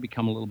to kind of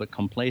become a little bit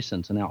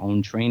complacent in our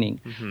own training,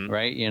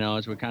 right?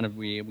 As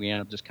we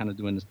end up just kind of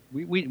doing this.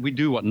 We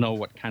do know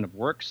what kind of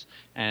works,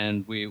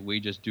 and we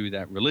just do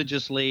that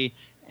religiously.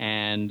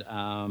 And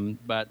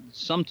but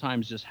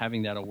sometimes just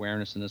having that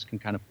awareness in this can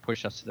kind of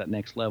push us to that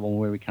next level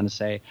where we kind of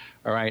say,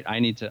 all right, I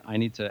need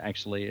to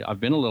actually, I've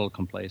been a little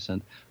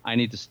complacent. I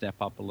need to step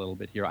up a little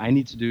bit here.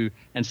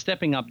 And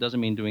stepping up doesn't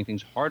mean doing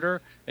things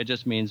harder. It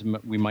just means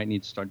we might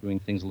need to start doing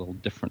things a little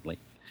differently.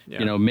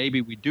 Yeah.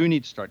 Maybe we do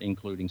need to start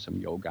including some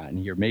yoga in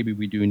here. Maybe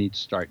we do need to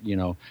start,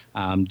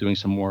 doing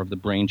some more of the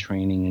brain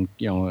training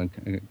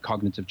and,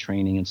 cognitive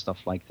training and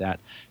stuff like that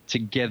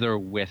together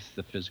with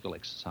the physical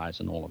exercise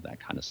and all of that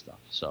kind of stuff.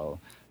 So,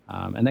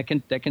 and that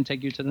can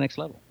take you to the next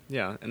level.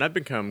 Yeah. And I've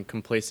become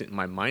complacent in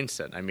my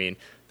mindset. I mean,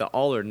 the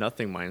all or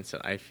nothing mindset,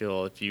 I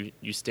feel if you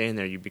stay in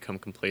there, you become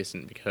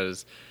complacent,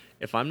 because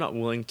if I'm not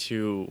willing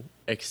to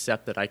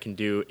accept that I can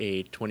do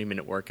a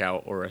 20-minute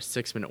workout or a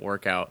 6-minute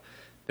workout,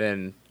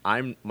 then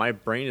my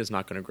brain is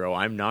not going to grow.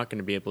 I'm not going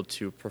to be able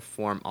to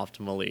perform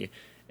optimally.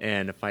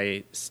 And if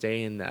I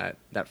stay in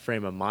that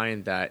frame of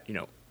mind that,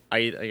 I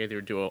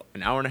either do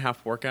an hour and a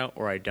half workout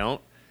or I don't,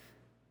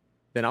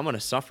 then I'm going to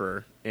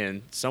suffer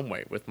in some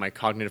way with my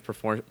cognitive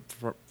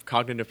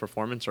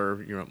performance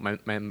or, my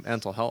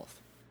mental health.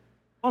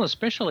 Well,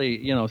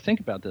 especially, think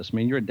about this. I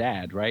mean, you're a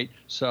dad, right?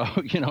 So,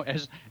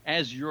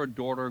 as your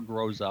daughter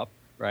grows up,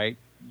 right,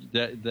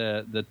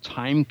 the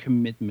time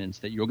commitments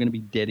that you're going to be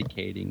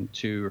dedicating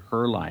to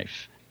her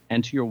life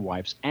and to your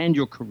wife's and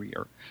your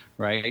career,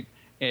 right,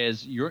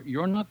 is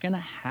you're not going to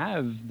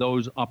have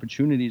those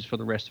opportunities for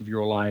the rest of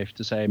your life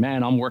to say,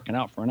 man, I'm working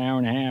out for an hour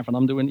and a half and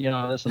I'm doing,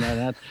 this and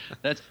that.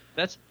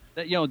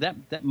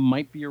 That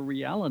might be a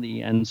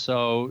reality. And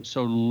so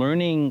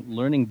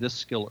learning this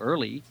skill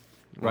early,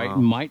 right,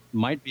 Wow.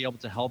 might be able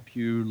to help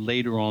you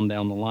later on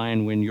down the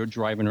line when you're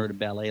driving her to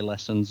ballet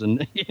lessons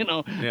and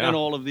and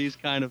all of these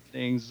kind of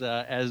things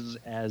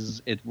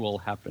as it will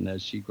happen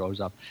as she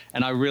grows up.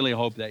 And I really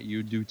hope that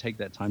you do take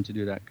that time to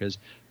do that, because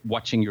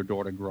watching your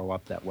daughter grow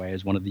up that way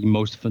is one of the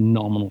most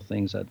phenomenal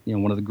things that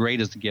one of the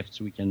greatest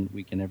gifts we can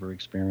ever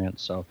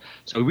experience. So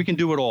we can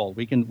do it all.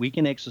 We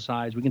can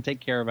exercise, we can take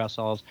care of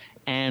ourselves,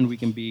 and we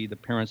can be the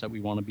parents that we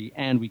want to be,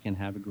 and we can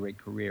have a great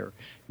career.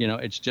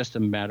 It's just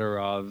a matter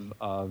of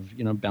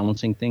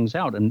balancing things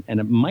out, and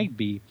it might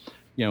be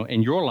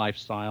in your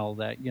lifestyle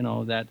that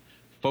that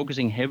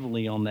focusing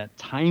heavily on that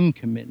time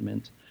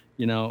commitment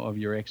of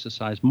your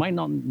exercise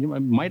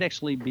might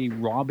actually be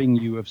robbing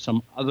you of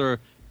some other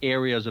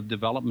areas of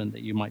development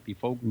that you might be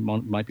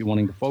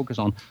wanting to focus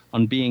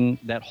on being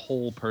that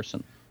whole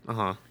person.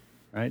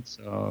 Right.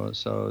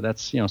 So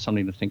that's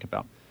something to think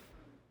about.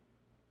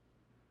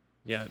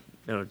 Yeah,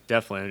 no,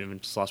 definitely. I even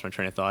just lost my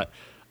train of thought.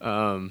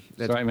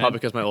 It's Sorry, probably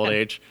because my old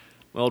age,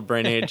 my old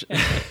brain age.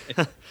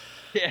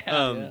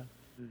 Yeah.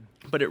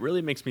 But it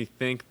really makes me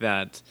think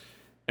that,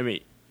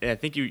 I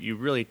think you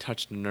really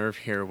touched a nerve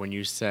here when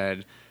you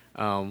said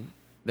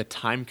the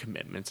time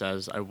commitments.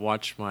 As I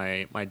watch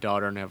my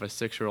daughter, and I have a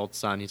 6-year-old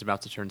son, he's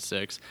about to turn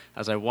 6.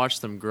 As I watch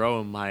them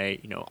grow,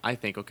 I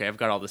think, okay, I've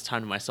got all this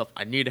time to myself.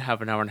 I need to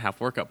have an hour and a half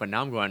workout. But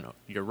now I'm going,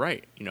 you're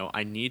right.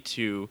 I need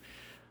to,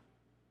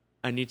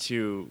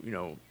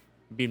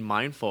 be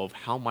mindful of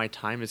how my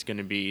time is going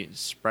to be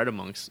spread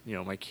amongst,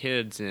 my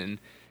kids, and,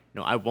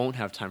 I won't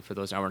have time for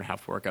those hour and a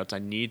half workouts. I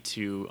need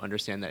to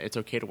understand that it's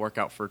okay to work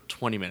out for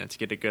 20 minutes,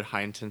 get a good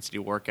high intensity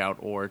workout,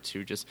 or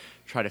to just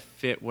try to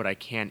fit what I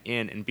can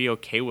in and be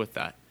okay with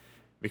that.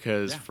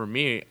 Because for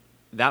me,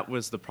 that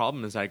was the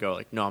problem, is I go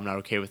like, no, I'm not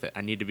okay with it.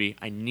 I need to be,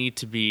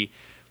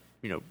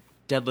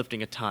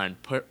 deadlifting a ton,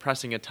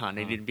 pressing a ton.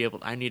 I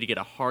need to get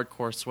a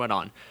hardcore sweat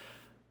on.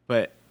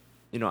 But,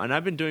 and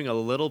I've been doing a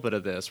little bit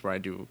of this where I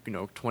do,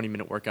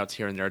 20-minute workouts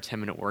here and there,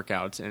 10-minute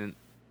workouts. And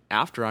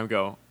after I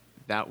go,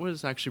 that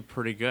was actually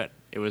pretty good.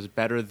 It was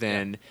better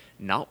than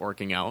not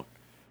working out.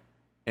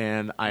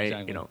 And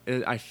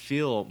I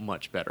feel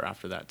much better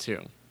after that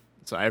too.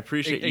 So I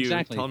appreciate you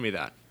telling me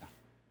that.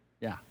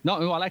 Yeah. No,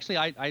 well, actually,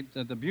 I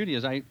the beauty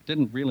is I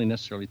didn't really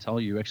necessarily tell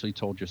you. You actually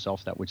told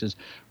yourself that, which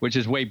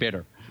is way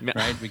better,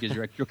 right? Because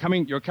you're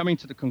coming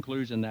to the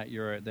conclusion that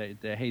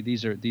hey,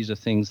 these are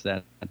things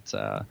that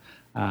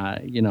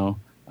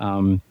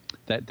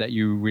that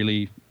you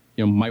really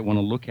might want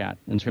to look at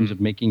in terms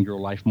of making your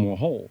life more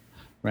whole,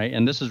 right?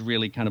 And this is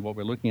really kind of what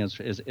we're looking at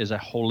is a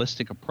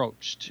holistic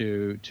approach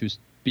to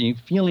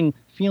feeling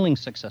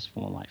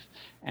successful in life.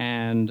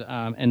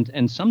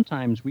 And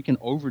sometimes we can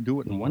overdo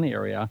it in one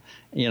area,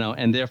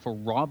 and therefore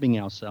robbing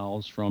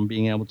ourselves from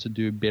being able to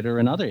do better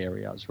in other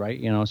areas, right?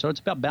 So it's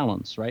about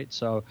balance, right?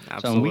 So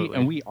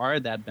we are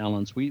that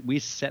balance. We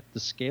set the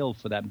scale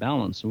for that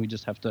balance, and we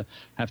just have to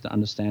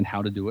understand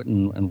how to do it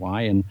and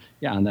why, and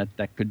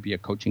that could be a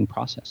coaching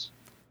process.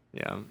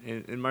 Yeah,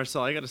 and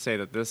Marcel, I got to say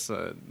that this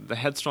the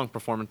Headstrong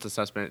Performance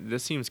Assessment,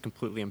 this seems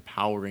completely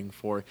empowering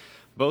for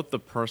both the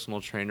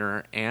personal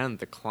trainer and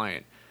the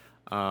client.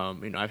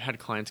 I've had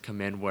clients come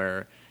in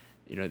where,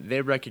 they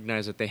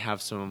recognize that they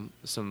have some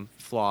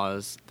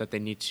flaws that they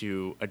need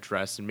to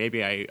address, and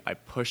maybe I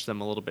push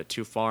them a little bit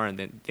too far, and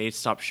then they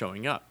stop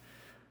showing up.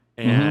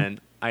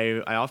 And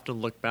I often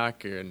look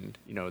back, and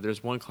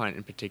there's one client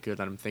in particular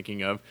that I'm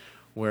thinking of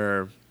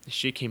where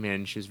she came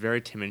in, she was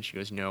very timid. She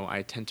goes,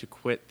 I tend to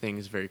quit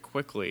things very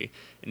quickly.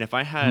 And if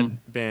I had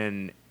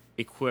been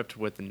equipped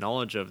with the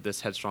knowledge of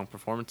this Headstrong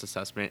Performance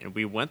Assessment, and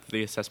we went through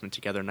the assessment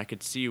together, and I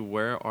could see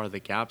where are the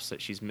gaps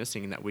that she's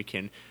missing and that we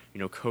can,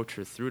 coach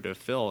her through to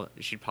fill,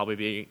 she'd probably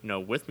be,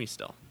 with me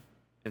still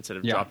instead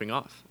of dropping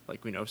off.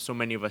 Like, so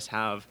many of us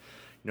have,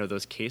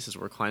 those cases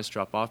where clients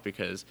drop off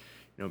because,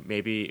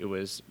 maybe it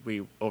was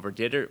we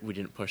overdid it, we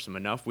didn't push them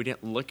enough, we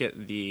didn't look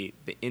at the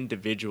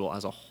individual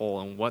as a whole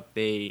and what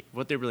they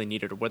really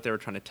needed or what they were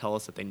trying to tell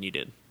us that they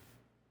needed.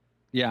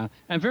 Yeah,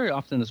 and very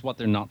often it's what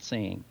they're not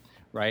saying,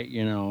 right?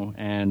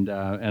 And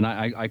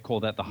I call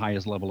that the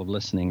highest level of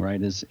listening,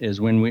 right?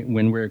 Is when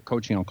we're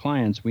coaching our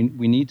clients,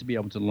 we need to be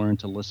able to learn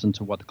to listen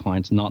to what the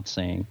client's not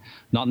saying,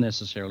 not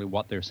necessarily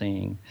what they're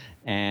saying,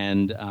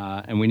 and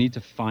we need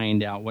to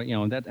find out what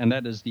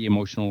that is the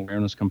emotional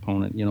awareness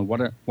component.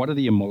 What are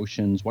the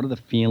emotions, what are the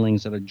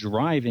feelings that are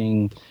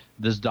driving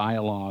this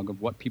dialogue of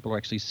what people are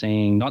actually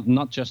saying,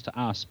 not just to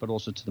us, but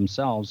also to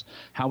themselves.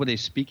 How are they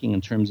speaking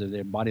in terms of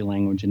their body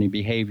language and their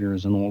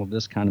behaviors and all of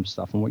this kind of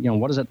stuff? And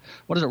what is it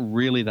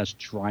really that's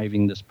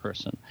driving this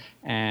person?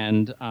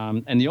 And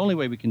the only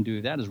way we can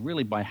do that is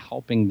really by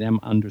helping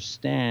them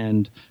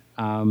understand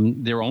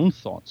their own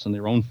thoughts and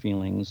their own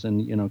feelings,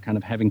 and kind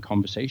of having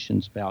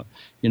conversations about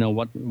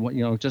what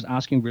just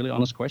asking really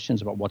honest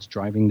questions about what's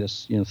driving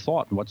this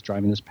thought and what's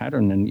driving this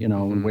pattern, and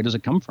and where does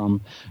it come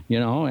from,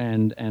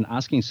 and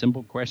asking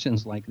simple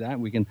questions like that,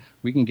 we can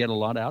get a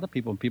lot out of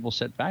people. People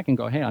sit back and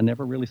go, hey, I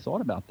never really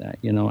thought about that.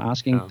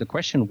 Asking the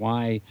question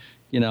why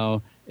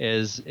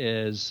is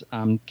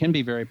can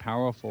be very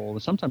powerful.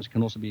 Sometimes it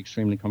can also be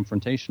extremely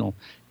confrontational,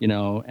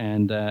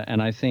 and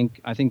I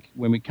think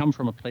when we come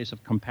from a place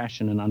of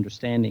compassion and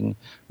understanding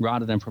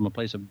rather than from a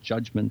place of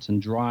judgment and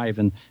drive,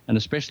 and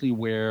especially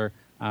where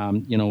I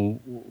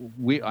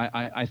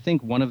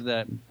think one of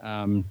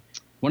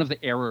the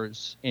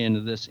errors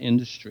in this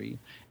industry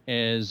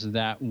is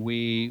that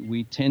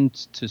we tend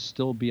to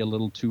still be a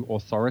little too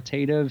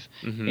authoritative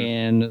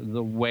in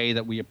the way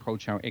that we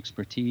approach our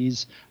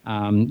expertise.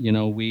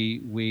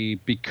 We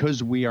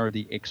because we are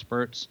the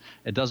experts,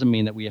 it doesn't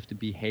mean that we have to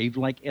behave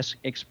like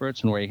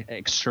experts and we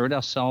exert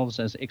ourselves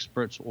as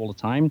experts all the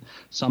time.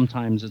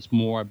 Sometimes it's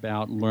more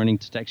about learning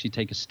to actually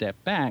take a step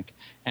back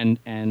and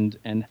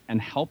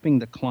helping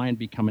the client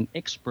become an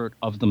expert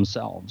of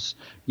themselves,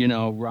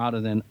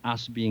 rather than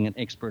us being an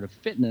expert of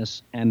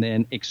fitness and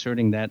then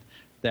exerting that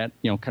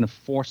kind of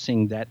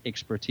forcing that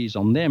expertise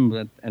on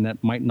them, and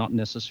that might not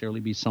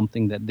necessarily be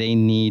something that they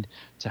need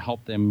to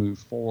help them move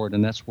forward.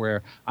 And that's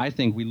where I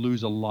think we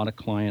lose a lot of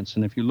clients.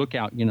 And if you look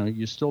out,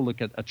 you still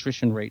look at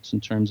attrition rates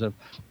in terms of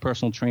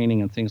personal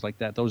training and things like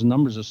that. Those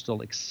numbers are still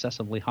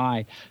excessively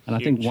high. And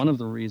huge. I think one of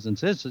the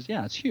reasons is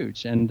it's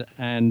huge. And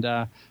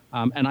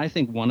I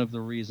think one of the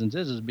reasons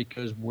is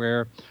because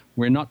we're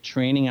not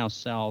training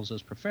ourselves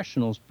as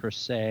professionals per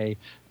se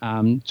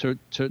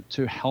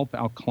to help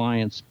our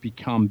clients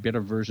become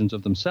better versions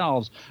of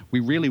themselves. We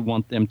really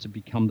want them to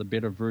become the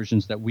better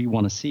versions that we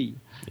want to see.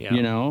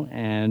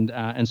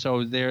 Yeah. And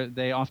so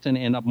they often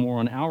end up more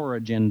on our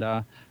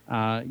agenda,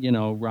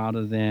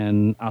 rather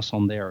than us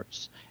on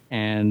theirs.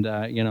 And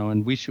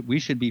and we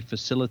should be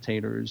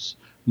facilitators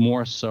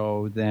more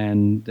so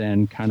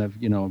than kind of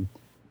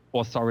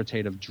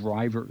authoritative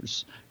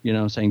drivers,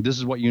 saying this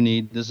is what you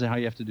need, this is how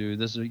you have to do,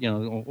 this is,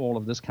 all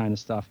of this kind of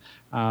stuff.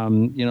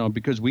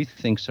 Because we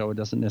think so, it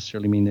doesn't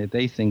necessarily mean that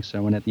they think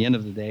so. And at the end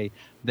of the day,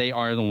 they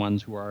are the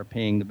ones who are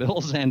paying the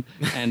bills and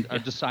are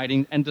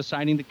deciding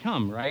to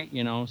come, right?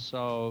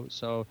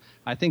 So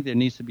I think there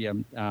needs to be a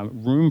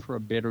room for a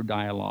better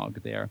dialogue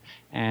there.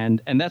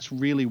 And that's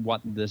really what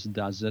this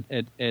does.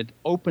 It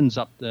opens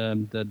up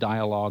the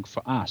dialogue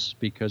for us,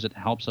 because it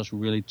helps us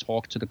really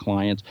talk to the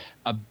client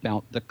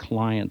about the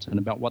client and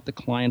about what the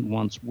client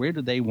wants, where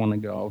do they want to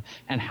go,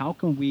 and how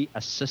can we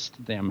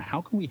assist them,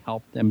 how can we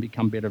help them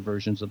become better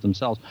versions of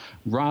themselves,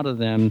 rather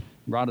than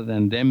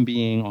them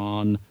being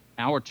on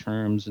our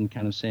terms and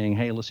kind of saying,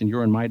 hey, listen,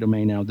 you're in my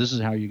domain now, this is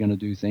how you're going to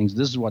do things,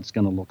 this is what it's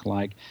going to look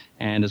like,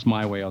 and it's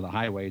my way or the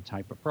highway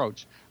type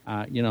approach.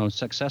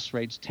 Success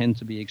rates tend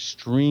to be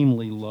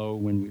extremely low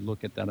when we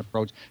look at that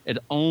approach. It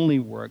only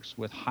works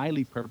with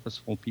highly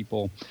purposeful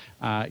people,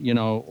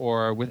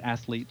 or with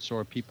athletes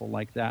or people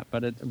like that,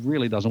 but it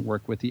really doesn't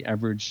work with the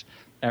average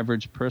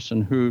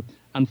person who,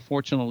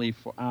 unfortunately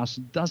for us,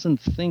 doesn't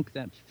think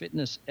that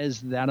fitness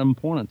is that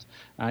important.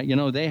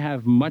 They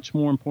have much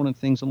more important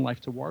things in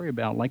life to worry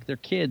about, like their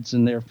kids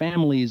and their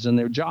families and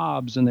their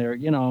jobs and their,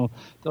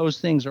 those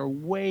things are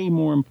way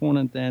more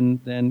important than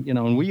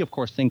and we, of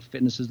course, think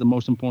fitness is the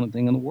most important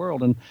thing in the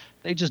world, and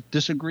they just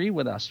disagree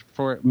with us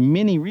for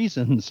many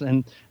reasons.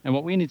 And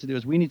what we need to do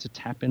is we need to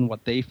tap in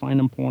what they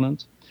find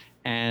important,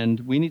 and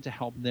we need to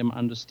help them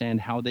understand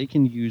how they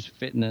can use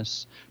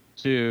fitness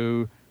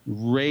to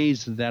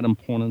raise that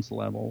importance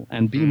level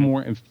and be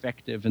more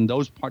effective in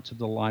those parts of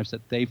their lives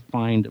that they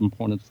find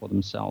important for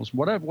themselves.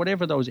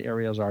 Whatever those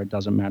areas are, it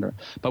doesn't matter.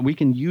 But we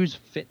can use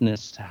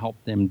fitness to help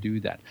them do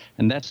that.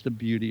 And that's the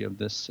beauty of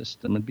this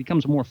system. It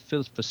becomes a more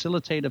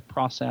facilitative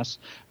process,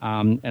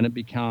 and it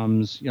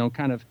becomes,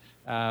 kind of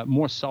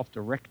more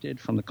self-directed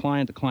from the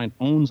client. The client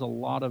owns a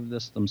lot of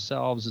this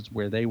themselves. It's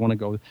where they want to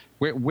go.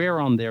 We're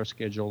on their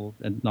schedule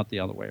and not the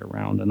other way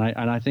around. And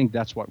I think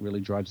that's what really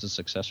drives the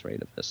success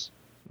rate of this.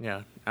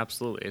 Yeah,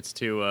 absolutely. It's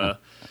to,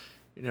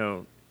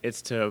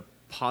 it's to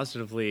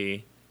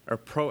positively or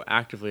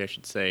proactively, I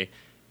should say,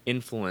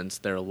 influence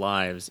their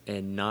lives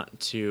and not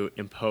to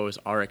impose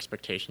our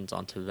expectations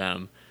onto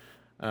them.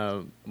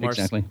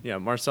 Exactly. Yeah,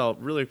 Marcel,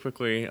 really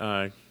quickly,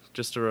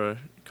 just a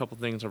couple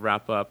things to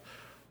wrap up.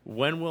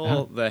 When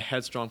will the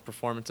Headstrong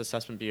Performance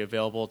Assessment be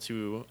available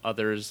to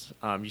others?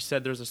 You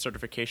said there's a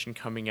certification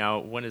coming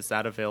out. When is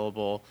that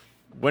available?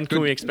 When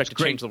can we expect to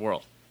change the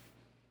world?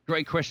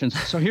 Great questions.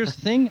 So here's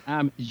the thing.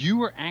 You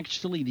were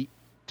actually the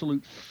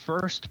absolute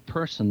first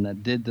person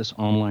that did this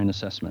online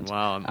assessment.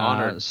 Wow, I'm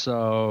honored.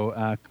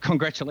 So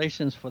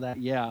congratulations for that.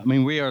 Yeah, I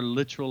mean, we are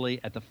literally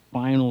at the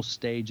final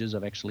stages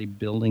of actually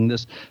building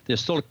this.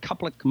 There's still a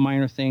couple of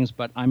minor things,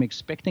 but I'm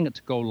expecting it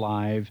to go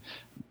live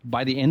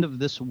by the end of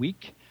this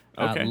week.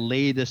 Okay.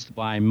 Latest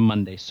by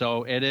Monday.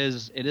 So it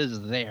is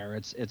there.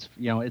 It's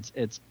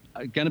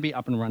going to be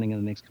up and running in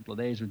the next couple of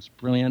days, which is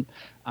brilliant.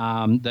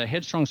 The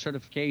Headstrong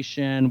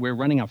certification, we're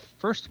running our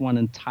first one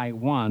in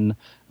Taiwan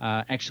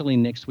actually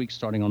next week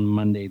starting on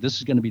Monday. This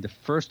is going to be the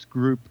first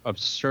group of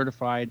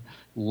certified,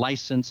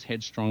 licensed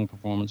Headstrong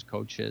performance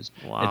coaches.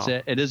 Wow.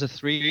 It is a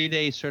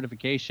 3-day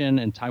certification.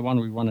 In Taiwan,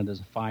 we run it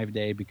as a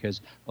 5-day because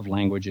of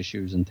language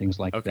issues and things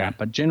like that.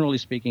 But generally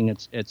speaking,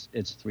 it's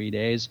 3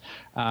 days.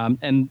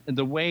 And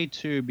the way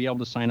to be able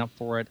to sign up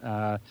for it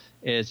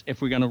is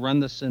if we're going to run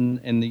this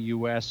in the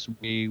U.S.,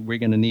 we're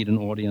going to need an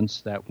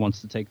audience that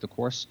wants to take the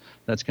course.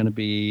 That's going to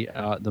be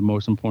the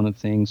most important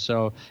thing.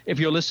 So if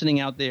you're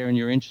listening out there and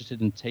you're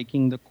interested in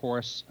taking the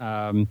course,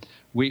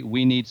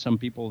 we need some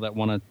people that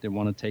want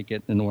to take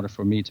it in order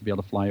for me to be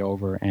able to fly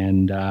over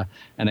and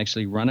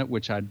actually run it,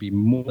 which I'd be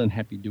more than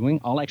happy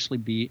doing. I'll actually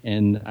be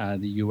in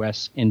the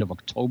U.S. end of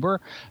October,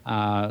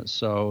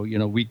 so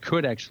we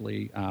could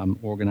actually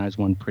organize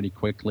one pretty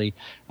quickly,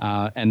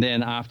 and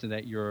then after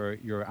that,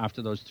 you're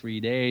after those 3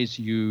 days,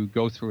 you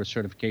go through a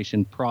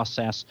certification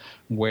process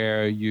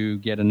where you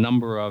get a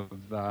number of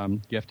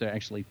you have to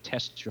actually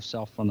test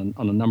yourself on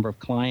a number of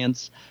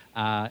clients.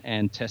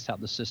 And test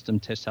out the system,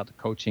 test out the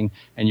coaching,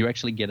 and you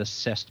actually get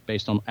assessed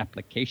based on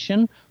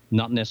application,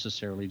 not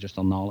necessarily just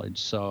on knowledge.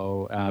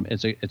 So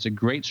it's a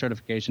great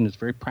certification. It's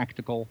very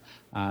practical.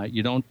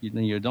 You don't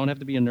have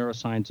to be a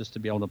neuroscientist to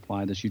be able to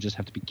apply this. You just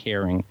have to be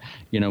caring.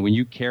 When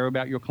you care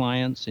about your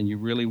clients and you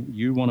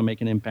want to make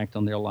an impact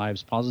on their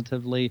lives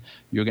positively,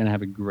 you're going to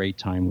have a great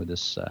time with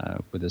this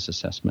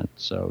assessment.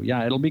 So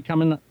yeah, it'll be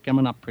coming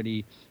up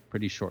pretty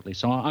shortly.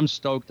 So I'm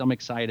stoked. I'm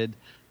excited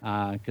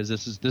because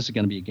this is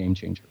going to be a game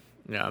changer.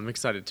 Yeah, I'm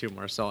excited too,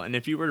 Marcel. And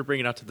if you were to bring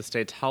it out to the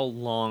States, how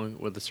long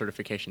would the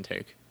certification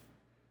take?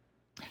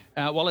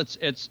 Well,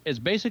 it's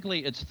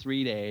basically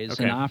 3 days,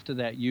 and after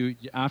that you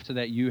have to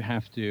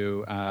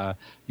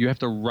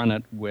run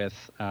it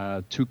with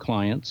 2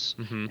 clients,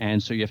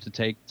 and so you have to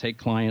take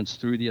clients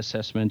through the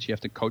assessment. You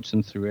have to coach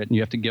them through it, and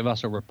you have to give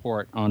us a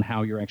report on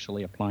how you're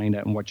actually applying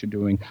that and what you're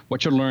doing,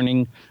 what you're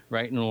learning,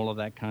 right, and all of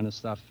that kind of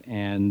stuff.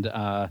 And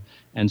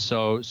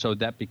so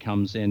that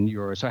becomes in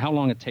your. So how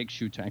long it takes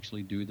you to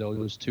actually do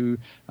those 2?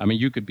 I mean,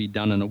 you could be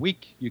done in a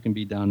week. You can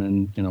be done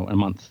in a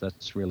month.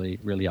 That's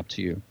really up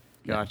to you.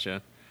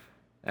 Gotcha.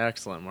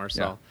 Excellent,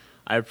 Marcel.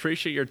 Yeah. I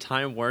appreciate your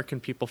time. Where can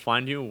people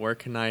find you? Where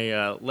can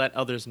I let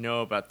others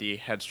know about the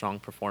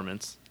Headstrong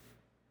Performance?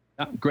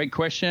 Great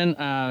question.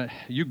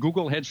 You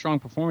Google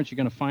Headstrong Performance, you're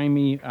going to find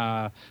me,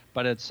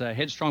 but it's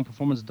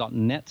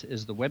headstrongperformance.net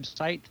is the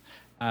website.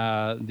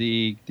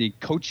 The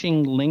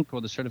coaching link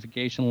or the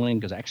certification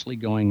link is actually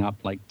going up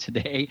like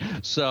today,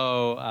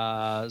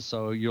 so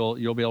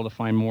you'll be able to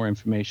find more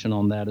information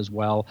on that as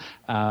well.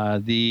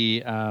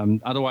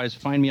 Otherwise,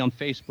 find me on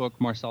Facebook,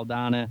 Marcel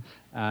Daane,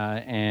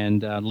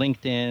 and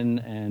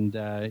LinkedIn,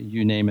 and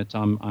you name it,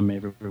 I'm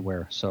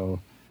everywhere. So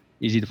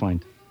easy to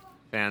find.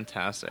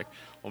 Fantastic.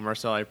 Well,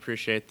 Marcel, I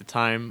appreciate the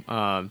time.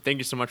 Thank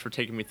you so much for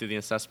taking me through the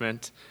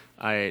assessment.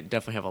 I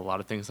definitely have a lot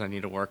of things I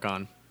need to work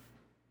on.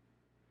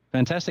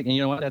 Fantastic. And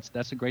you know what?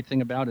 That's a great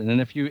thing about it. And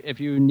if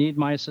you need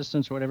my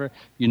assistance or whatever,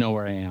 you know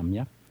where I am,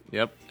 yeah?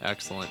 Yep.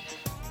 Excellent.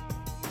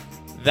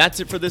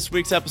 That's it for this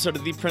week's episode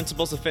of the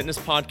Principles of Fitness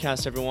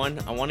podcast, everyone.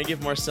 I want to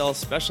give Marcel a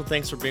special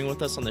thanks for being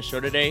with us on the show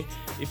today.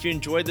 If you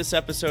enjoyed this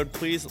episode,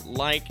 please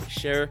like,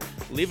 share,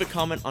 leave a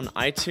comment on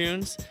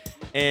iTunes.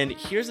 And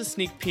here's a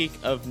sneak peek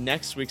of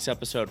next week's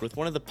episode with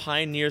one of the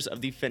pioneers of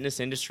the fitness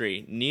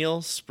industry,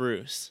 Neil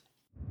Spruce.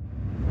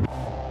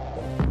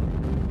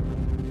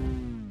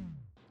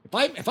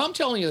 If I'm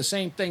telling you the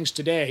same things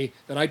today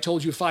that I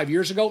told you 5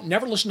 years ago,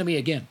 never listen to me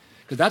again,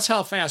 because that's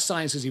how fast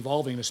science is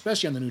evolving,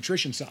 especially on the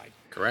nutrition side.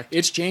 Correct.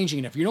 It's changing,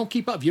 and if you don't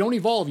keep up, if you don't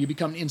evolve, you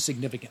become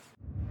insignificant.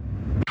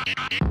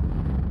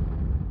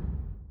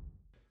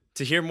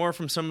 To hear more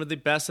from some of the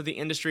best that the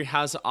industry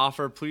has to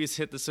offer, please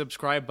hit the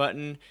subscribe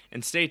button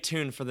and stay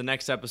tuned for the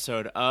next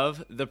episode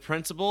of The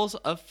Principles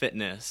of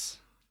Fitness.